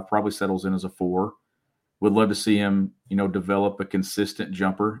 5. Probably settles in as a 4. Would love to see him, develop a consistent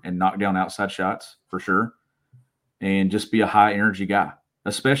jumper and knock down outside shots for sure, and just be a high energy guy,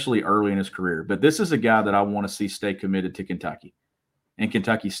 especially early in his career. But this is a guy that I want to see stay committed to Kentucky, and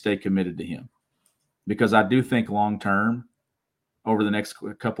Kentucky stay committed to him, because I do think long term, over the next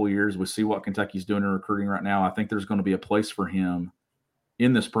couple of years, we see what Kentucky's doing in recruiting right now. I think there's going to be a place for him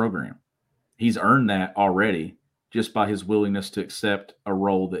in this program. He's earned that already just by his willingness to accept a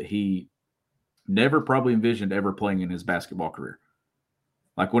role that he never probably envisioned ever playing in his basketball career.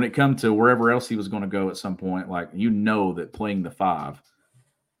 Like, when it come to wherever else he was going to go at some point, that playing the 5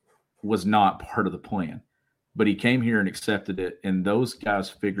 was not part of the plan. But he came here and accepted it, and those guys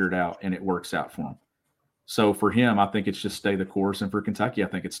figured it out, and it works out for him. So for him, I think it's just stay the course. And for Kentucky, I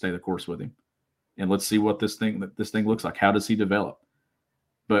think it's stay the course with him. And let's see what this thing looks like. How does he develop?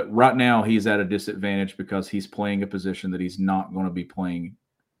 But right now, he's at a disadvantage because he's playing a position that he's not going to be playing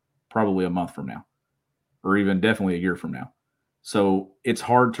probably a month from now, or even definitely a year from now. So it's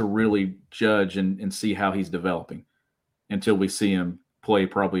hard to really judge and see how he's developing until we see him play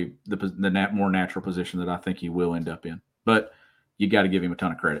probably the more natural position that I think he will end up in. But you got to give him a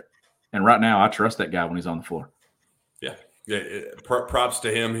ton of credit. And right now, I trust that guy when he's on the floor. Yeah, props to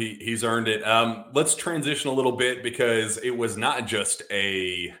him. He's earned it. Let's transition a little bit, because it was not just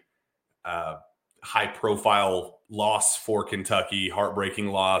a high-profile loss for Kentucky, heartbreaking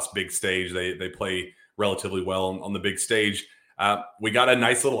loss, big stage. They play relatively well on the big stage. We got a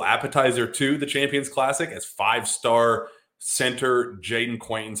nice little appetizer to the Champions Classic as 5-star center Jaden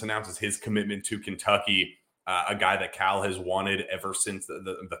Quaintance announces his commitment to Kentucky, a guy that Cal has wanted ever since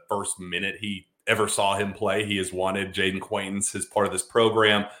the first minute he ever saw him play. He has wanted Jaden Quaintance as part of this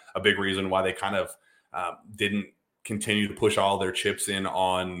program, a big reason why they kind of didn't continue to push all their chips in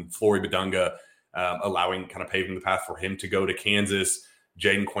on Flory Badunga, paving the path for him to go to Kansas.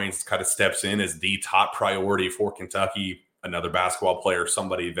 Jaden Quaintance kind of steps in as the top priority for Kentucky, another basketball player,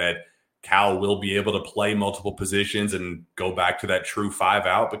 somebody that Cal will be able to play multiple positions and go back to that true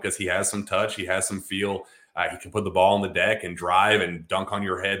 5-out because he has some touch, he has some feel. He can put the ball on the deck and drive and dunk on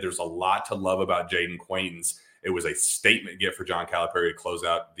your head. There's a lot to love about Jaden Quaintance. It was a statement get for John Calipari to close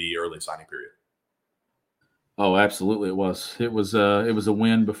out the early signing period. Oh, absolutely it was. It was a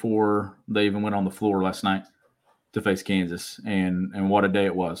win before they even went on the floor last night to face Kansas. And what a day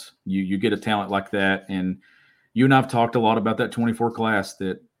it was. You get a talent like that, and you and I've talked a lot about that 24 class,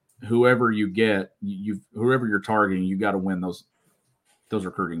 that whoever you get, whoever you're targeting, you got to win those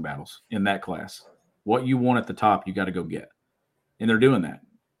recruiting battles in that class. What you want at the top, you got to go get. And they're doing that.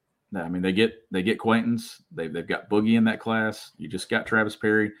 I mean, they get Quaintance. They've got Boogie in that class. You just got Travis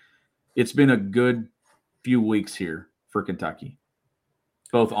Perry. It's been a good few weeks here for Kentucky,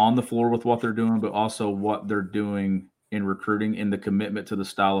 both on the floor with what they're doing, but also what they're doing in recruiting and the commitment to the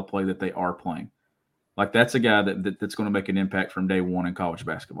style of play that they are playing. Like, that's a guy that's going to make an impact from day one in college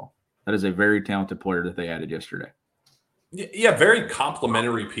basketball. That is a very talented player that they added yesterday. Yeah, very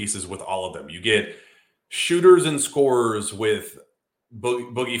complementary pieces with all of them. You get shooters and scorers with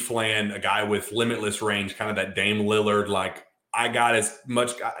Boogie Flan, a guy with limitless range, kind of that Dame Lillard, like, I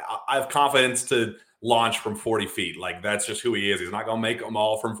have confidence to launch from 40 feet. Like, that's just who he is. He's not going to make them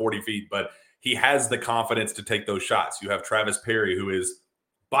all from 40 feet, but he has the confidence to take those shots. You have Travis Perry, who is,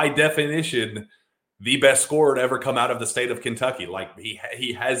 by definition, the best scorer to ever come out of the state of Kentucky. Like,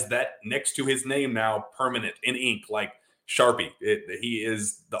 he has that next to his name now, permanent in ink, like Sharpie. He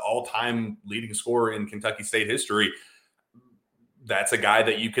is the all-time leading scorer in Kentucky State history. That's a guy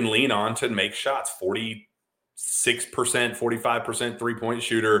that you can lean on to make shots. 46%, 45% three-point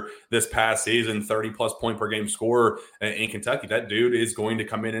shooter this past season, 30-plus point per game scorer in Kentucky. That dude is going to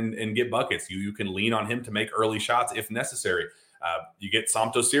come in and get buckets. You can lean on him to make early shots if necessary. You get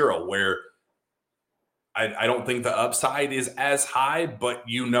Somto Ciro, where I don't think the upside is as high, but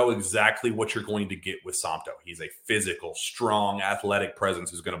you know exactly what you're going to get with Somto. He's a physical, strong, athletic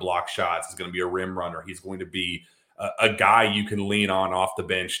presence who's going to block shots. He's going to be a rim runner. He's going to be a guy you can lean on off the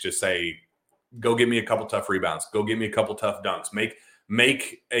bench to say, go get me a couple tough rebounds. Go get me a couple tough dunks.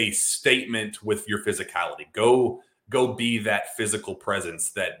 Make a statement with your physicality. Go be that physical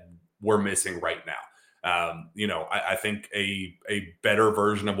presence that we're missing right now. I think a better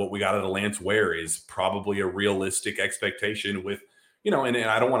version of what we got at Lance Ware is probably a realistic expectation with, and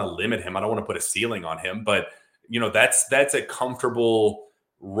I don't want to limit him. I don't want to put a ceiling on him, but that's a comfortable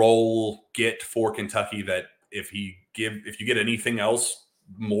role get for Kentucky, that if you get anything else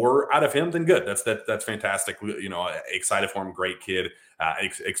more out of him, then good. That's fantastic. Excited for him. Great kid.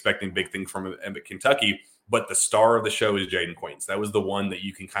 Expecting big things from him at Kentucky, but the star of the show is Jaden Quaintance. That was the one that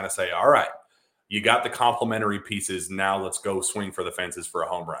you can kind of say, all right, you got the complementary pieces. Now let's go swing for the fences for a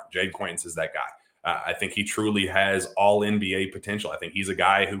home run. Jaden Quaintance is that guy. I think he truly has all NBA potential. I think he's a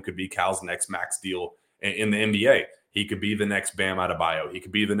guy who could be Cal's next max deal in the NBA. He could be the next Bam Adebayo. He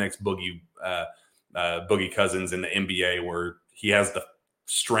could be the next Boogie Cousins in the NBA, where he has the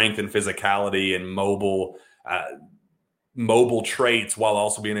strength and physicality and mobile traits while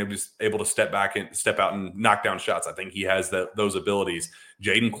also being able to step out and knock down shots. I think he has those abilities.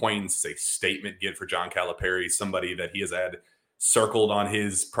 Jaden Quaintance is a statement get for John Calipari, somebody that he has had circled on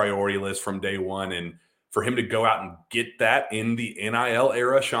his priority list from day one. And for him to go out and get that in the NIL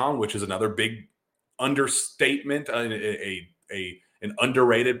era, Sean, which is another big understatement, an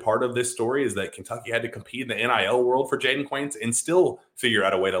underrated part of this story, is that Kentucky had to compete in the NIL world for Jaden Quaintance and still figure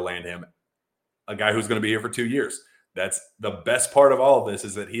out a way to land him, a guy who's going to be here for 2 years. That's the best part of all of this,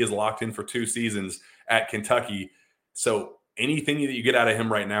 is that he is locked in for 2 seasons at Kentucky. So anything that you get out of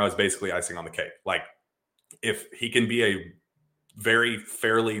him right now is basically icing on the cake. Like, if he can be a very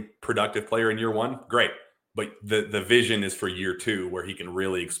fairly productive player in year 1, great. But the vision is for year 2, where he can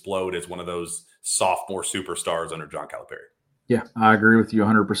really explode as one of those sophomore superstars under John Calipari. Yeah, I agree with you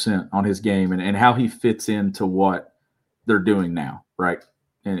 100% on his game and how he fits into what they're doing now, right?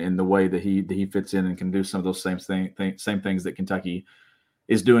 And the way that he fits in and can do some of those same things that Kentucky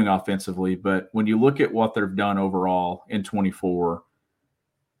is doing offensively. But when you look at what they've done overall in 24,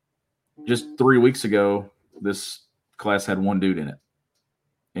 just 3 weeks ago, this class had 1 dude in it.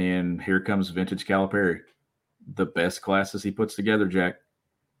 And here comes vintage Calipari. the best classes he puts together, Jack,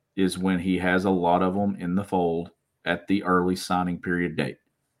 is when he has a lot of them in the fold at the early signing period date.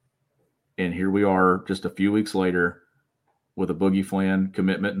 And here we are just a few weeks later with a Boogie Flynn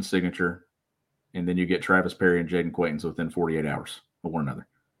commitment and signature. And then you get Travis Perry and Jaden Quaitons within 48 hours of one another.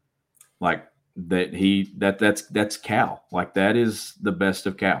 Like that's Cal. Like that is the best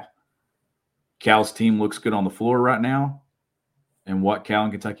of Cal. Cal's team looks good on the floor right now. And what Cal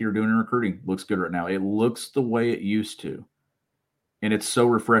and Kentucky are doing in recruiting looks good right now. It looks the way it used to. And it's so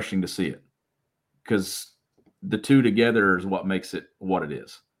refreshing to see it because the two together is what makes it what it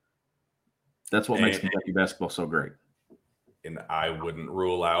is. That's what makes Kentucky basketball so great. And I wouldn't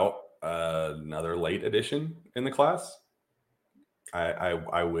rule out another late addition in the class.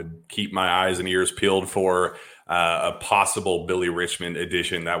 I would keep my eyes and ears peeled for a possible Billy Richmond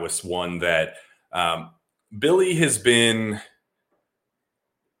addition. That was one that Billy has been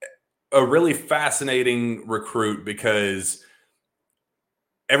a really fascinating recruit because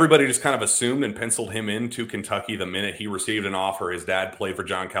everybody just kind of assumed and penciled him into Kentucky the minute he received an offer. His dad played for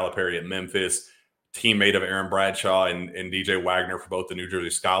John Calipari at Memphis, teammate of Aaron Bradshaw and DJ Wagner for both the New Jersey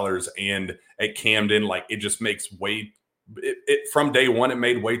Scholars and at Camden. Like it just makes from day one, it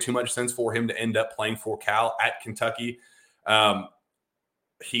made way too much sense for him to end up playing for Cal at Kentucky.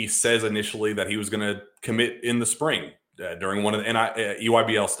 He says initially that he was going to commit in the spring during one of the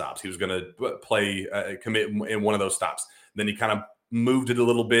EYBL stops. He was going to commit in one of those stops. Then he kind of moved it a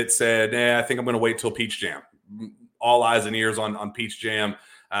little bit, said, I think I'm going to wait till Peach Jam. All eyes and ears on Peach Jam.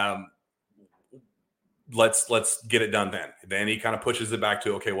 Let's get it done then. Then he kind of pushes it back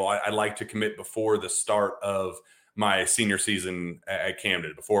to, okay, well, I'd like to commit before the start of my senior season at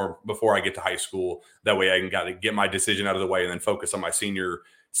Camden, before I get to high school. That way I can get my decision out of the way and then focus on my senior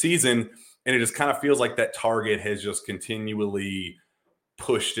season. And it just kind of feels like that target has just continually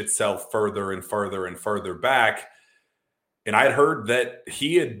pushed itself further and further and further back. And I had heard that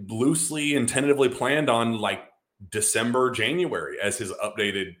he had loosely and tentatively planned on like December, January as his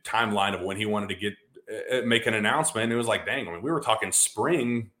updated timeline of when he wanted to make an announcement. And it was like, dang, I mean, we were talking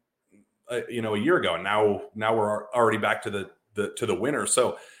spring, a year ago, and now we're already back to the winter.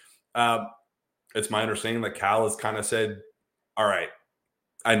 So it's my understanding that Cal has kind of said, all right,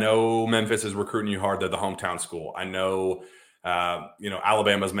 I know Memphis is recruiting you hard. They're the hometown school. I know,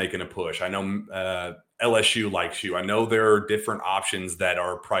 Alabama's making a push. I know LSU likes you. I know there are different options that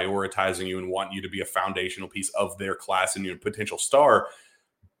are prioritizing you and want you to be a foundational piece of their class and your potential star.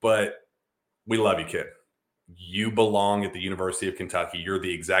 But we love you, kid. You belong at the University of Kentucky. You're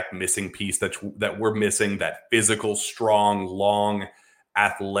the exact missing piece that we're missing, that physical, strong, long,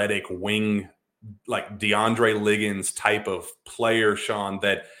 athletic wing, like DeAndre Liggins type of player, Sean,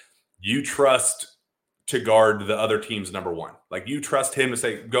 that you trust to guard the other team's number one. Like you trust him to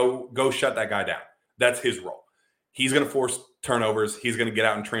say, go shut that guy down. That's his role. He's going to force turnovers. He's going to get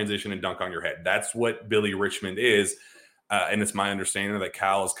out in transition and dunk on your head. That's what Billy Richmond is. And it's my understanding that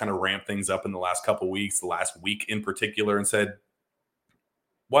Cal has kind of ramped things up in the last couple of weeks, the last week in particular, and said,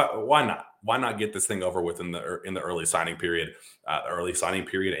 why not? Why not get this thing over with in the early signing period? The early signing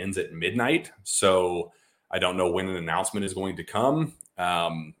period ends at midnight, so I don't know when an announcement is going to come.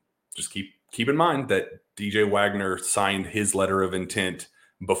 Just keep in mind that DJ Wagner signed his letter of intent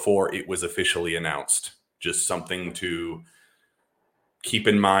before it was officially announced. Just something to keep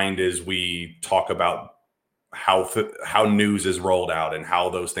in mind as we talk about how news is rolled out and how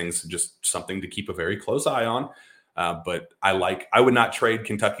those things, just something to keep a very close eye on. But I would not trade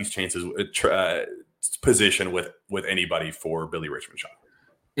Kentucky's chances position with anybody for Billy Richmond, Sean.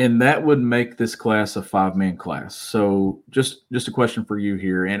 And that would make this class a 5-man class. So just a question for you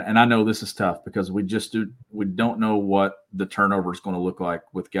here. And I know this is tough because we don't know what the turnover is going to look like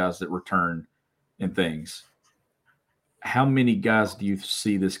with guys that return and things. How many guys do you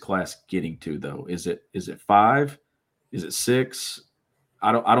see this class getting to, though? Is it 5? Is it 6?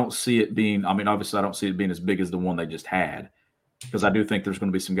 I don't see it being – I mean, obviously I don't see it being as big as the one they just had because I do think there's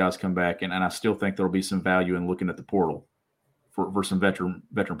going to be some guys come back, and I still think there will be some value in looking at the portal for some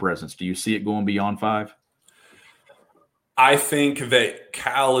veteran presence. Do you see it going beyond 5? I think that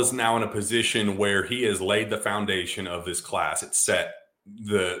Cal is now in a position where he has laid the foundation of this class. It's set.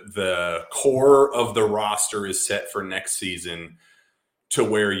 The core of the roster is set for next season to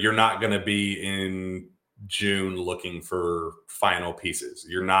where you're not going to be in June looking for final pieces.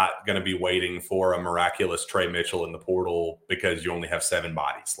 You're not going to be waiting for a miraculous Trey Mitchell in the portal because you only have 7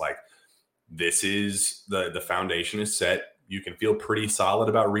 bodies. Like this is the foundation is set. You can feel pretty solid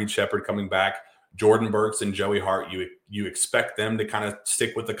about Reed Sheppard coming back. Jordan Burks and Joey Hart, you expect them to kind of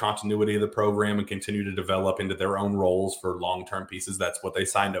stick with the continuity of the program and continue to develop into their own roles for long-term pieces. That's what they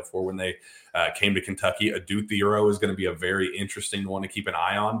signed up for when they came to Kentucky. Adou Thiero is going to be a very interesting one to keep an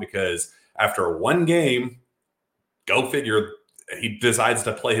eye on, because after one game, go figure, he decides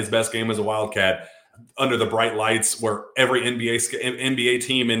to play his best game as a Wildcat under the bright lights where every NBA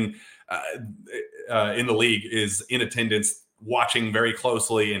team in the league is in attendance watching very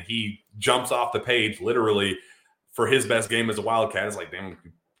closely, and he jumps off the page literally for his best game as a Wildcat. It's like, damn,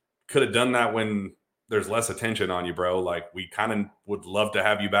 could have done that when there's less attention on you, bro. Like, we kind of would love to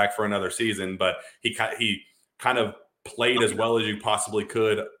have you back for another season, but he kind of played as well as you possibly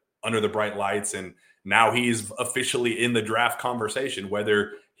could under the bright lights, and now he's officially in the draft conversation.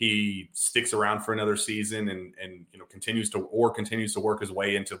 Whether he sticks around for another season and continues to work his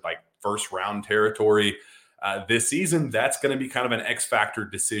way into like first round territory this season, that's going to be kind of an X factor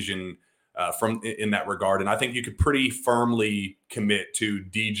decision in that regard. And I think you could pretty firmly commit to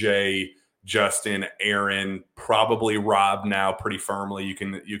DJ, Justin, Aaron, probably Rob now pretty firmly. You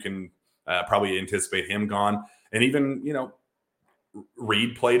can probably anticipate him gone, and even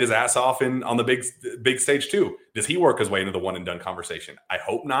Reed played his ass off on the big stage too. Does he work his way into the one and done conversation? I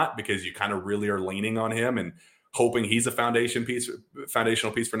hope not, because you kind of really are leaning on him and hoping he's a foundational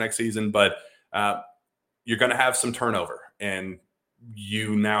piece for next season. But you're going to have some turnover, and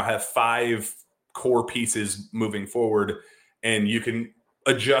you now have 5 core pieces moving forward, and you can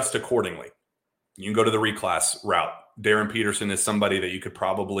adjust accordingly. You can go to the reclass route. Darren Peterson is somebody that you could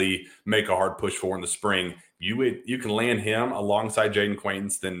probably make a hard push for in the spring. You can land him alongside Jaden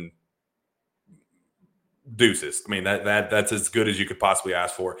Quaintance, then deuces. I mean, that's as good as you could possibly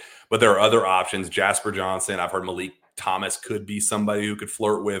ask for. But there are other options. Jasper Johnson, I've heard Malik Thomas could be somebody who could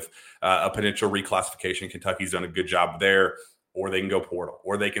flirt with a potential reclassification. Kentucky's done a good job there. Or they can go portal,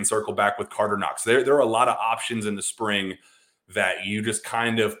 or they can circle back with Carter Knox. There are a lot of options in the spring that you just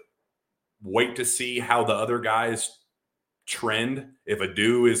kind of wait to see how the other guys trend. If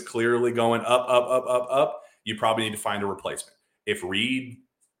Adou is clearly going up, you probably need to find a replacement. If Reed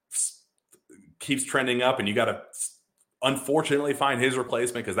keeps trending up and you got to unfortunately find his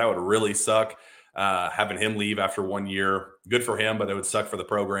replacement, because that would really suck having him leave after 1 year. Good for him, but it would suck for the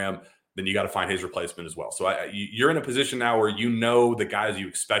program. Then you got to find his replacement as well. So you're in a position now where the guys you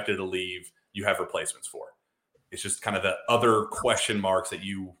expected to leave, you have replacements for. It's just kind of the other question marks that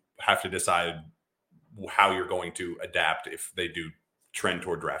you have to decide how you're going to adapt if they do trend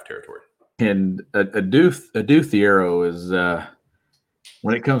toward draft territory. And Adou Thiero is,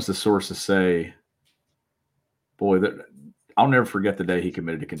 when it comes to sources say, boy, I'll never forget the day he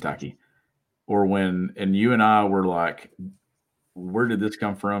committed to Kentucky. Or and you and I were like, where did this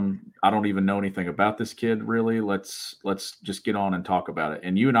come from? I don't even know anything about this kid, really. Let's just get on and talk about it.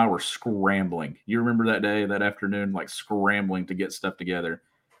 And you and I were scrambling. You remember that day, that afternoon, like scrambling to get stuff together.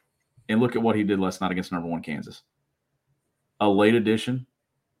 And look at what he did last night against number 1 Kansas. A late addition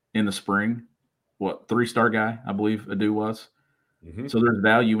in the spring. 3-star guy, I believe Adou was. Mm-hmm. So there's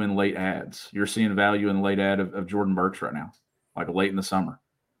value in late ads. You're seeing value in the late ad of Jordan Burks right now, like late in the summer.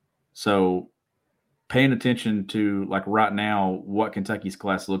 So paying attention to, like, right now, what Kentucky's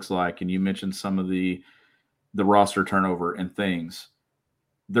class looks like, and you mentioned some of the roster turnover and things.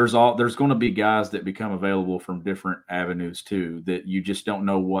 There's going to be guys that become available from different avenues too, that you just don't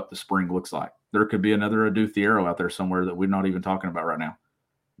know what the spring looks like. There could be another Adou Thiero out there somewhere that we're not even talking about right now,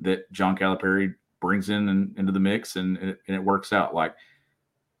 that John Calipari brings into the mix and it works out. Like,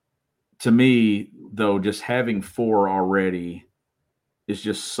 to me, though, just having 4 already is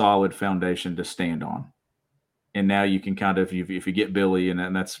just solid foundation to stand on. And now you can kind of, if you get Billy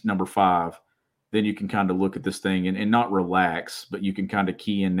and that's number 5, then you can kind of look at this thing and not relax, but you can kind of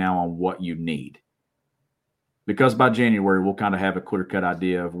key in now on what you need. Because by January, we'll kind of have a clear-cut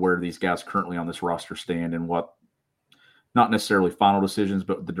idea of where these guys currently on this roster stand and what, not necessarily final decisions,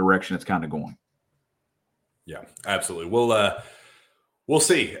 but the direction it's kind of going. Yeah, absolutely. We'll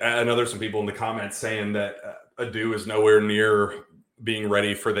see. I know there's some people in the comments saying that Adou is nowhere near being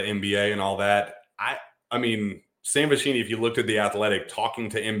ready for the NBA and all that. I mean, Sam Vecini, if you looked at The Athletic, talking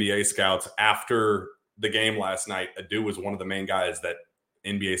to NBA scouts after the game last night, Adou was one of the main guys that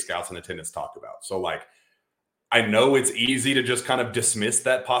NBA scouts in attendance talked about. So, like, I know it's easy to just kind of dismiss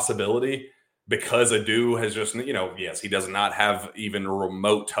that possibility because Adou has just, yes, he does not have even a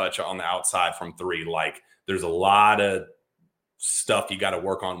remote touch on the outside from 3. Like, there's a lot of stuff you got to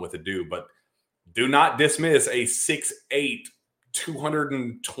work on with Adou, but do not dismiss a 6'8",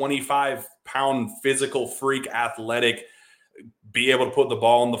 225-pound physical freak, athletic, be able to put the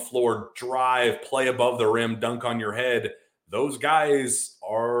ball on the floor, drive, play above the rim, dunk on your head. Those guys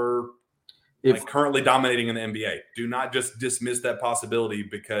are currently dominating in the NBA. Do not just dismiss that possibility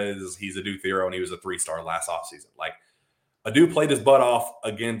because he's a Duke Hero and he was a 3-star last offseason. Like, Adu played his butt off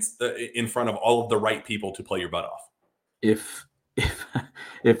in front of all of the right people to play your butt off. If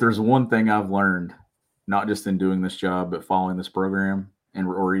there's one thing I've learned, not just in doing this job, but following this program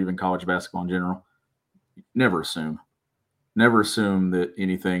or even college basketball in general, never assume that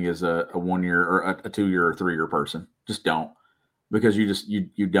anything is a 1 year or a 2 year or 3 year person. Just don't, because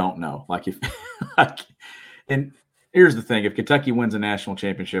you don't know. Like, if and here's the thing: if Kentucky wins a national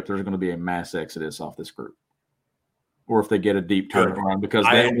championship, there's going to be a mass exodus off this group. Or if they get a deep turnaround, because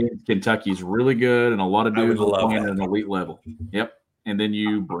that means Kentucky's really good and a lot of dudes are playing at an elite level. Yep. And then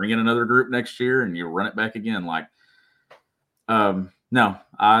you bring in another group next year and you run it back again. Like, no,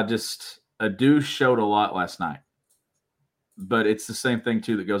 Adu showed a lot last night. But it's the same thing,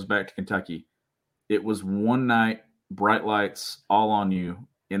 too, that goes back to Kentucky. It was one night, bright lights all on you.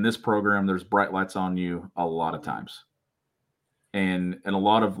 In this program, there's bright lights on you a lot of times. And a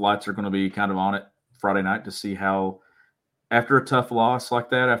lot of lights are going to be kind of on it Friday night to see how, after a tough loss like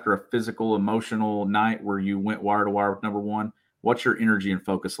that, after a physical, emotional night where you went wire to wire with number one, what's your energy and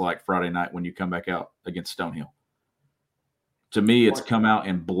focus like Friday night when you come back out against Stonehill? To me, it's come out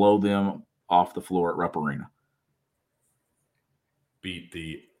and blow them off the floor at Rupp Arena. Beat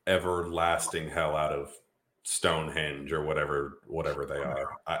the everlasting hell out of Stonehenge or whatever they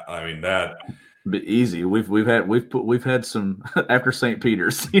are. I mean, that but easy. We've had some after St.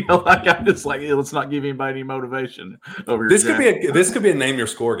 Peter's. Like, I'm just like, hey, let's not give anybody any motivation over this. Could this could be a name your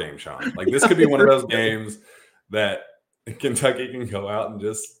score game, Sean. Like, this could be one of those games that Kentucky can go out and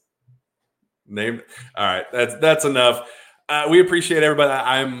just name. All right, that's enough. We appreciate everybody.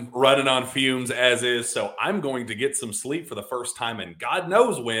 I'm running on fumes as is, so I'm going to get some sleep for the first time in God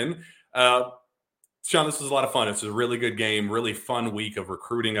knows when. Sean, this was a lot of fun. It's a really good game, really fun week of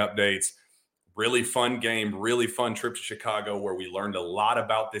recruiting updates, really fun game, really fun trip to Chicago where we learned a lot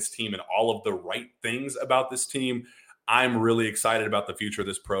about this team and all of the right things about this team. I'm really excited about the future of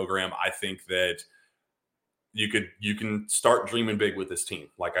this program. I think that you can start dreaming big with this team.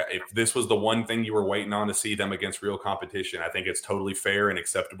 Like, if this was the one thing you were waiting on to see them against real competition, I think it's totally fair and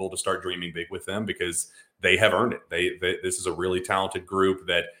acceptable to start dreaming big with them because they have earned it. This is a really talented group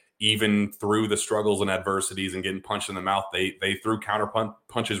that even through the struggles and adversities and getting punched in the mouth, they threw counter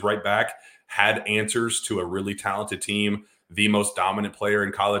punches right back, had answers to a really talented team, the most dominant player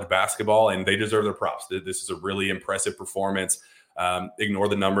in college basketball, and they deserve their props. This is a really impressive performance. Ignore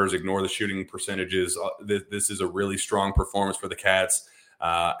the numbers, ignore the shooting percentages. This is a really strong performance for the Cats,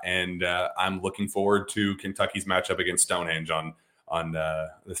 and I'm looking forward to Kentucky's matchup against Stonehenge on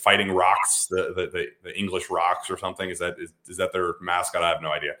the Fighting Rocks, the English Rocks or something. Is that their mascot? I have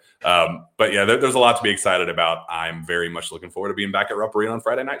no idea. But yeah, there's a lot to be excited about. I'm very much looking forward to being back at Rupp Arena on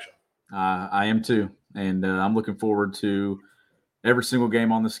Friday Night Show. I am too, and I'm looking forward to every single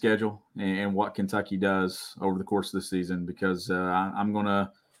game on the schedule and what Kentucky does over the course of the season, because I'm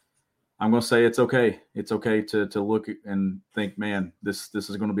gonna say it's okay. It's okay to look and think, man, this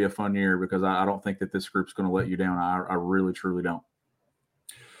is going to be a fun year, because I don't think that this group's going to let you down. I really, truly don't.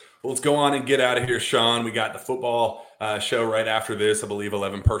 Well, let's go on and get out of here, Sean. We got the football show right after this. I believe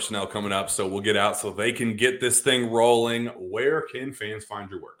 11 personnel coming up, so we'll get out so they can get this thing rolling. Where can fans find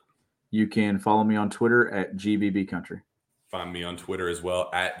your work? You can follow me on Twitter at GBB Country. Find me on Twitter as well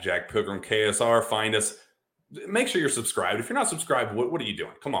at Jack Pilgrim KSR. Find us. Make sure you're subscribed. If you're not subscribed, what are you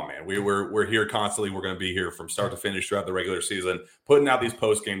doing? Come on, man. We're here constantly. We're going to be here from start to finish throughout the regular season, putting out these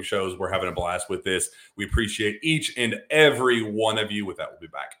post-game shows. We're having a blast with this. We appreciate each and every one of you. With that, we'll be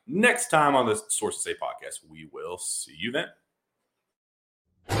back next time on the Sources Say podcast. We will see you then.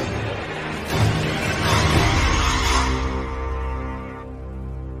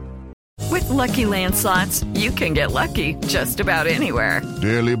 With Lucky Land Slots, you can get lucky just about anywhere.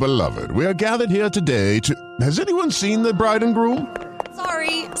 Dearly beloved, we are gathered here today to... Has anyone seen the bride and groom?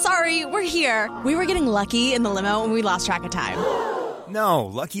 Sorry, we're here. We were getting lucky in the limo and we lost track of time. No,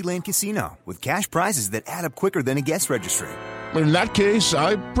 Lucky Land Casino, with cash prizes that add up quicker than a guest registry. In that case,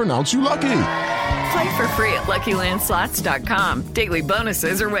 I pronounce you lucky. Play for free at LuckyLandSlots.com. Daily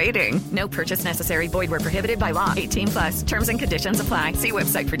bonuses are waiting. No purchase necessary. Void where prohibited by law. 18+. Terms and conditions apply. See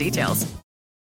website for details.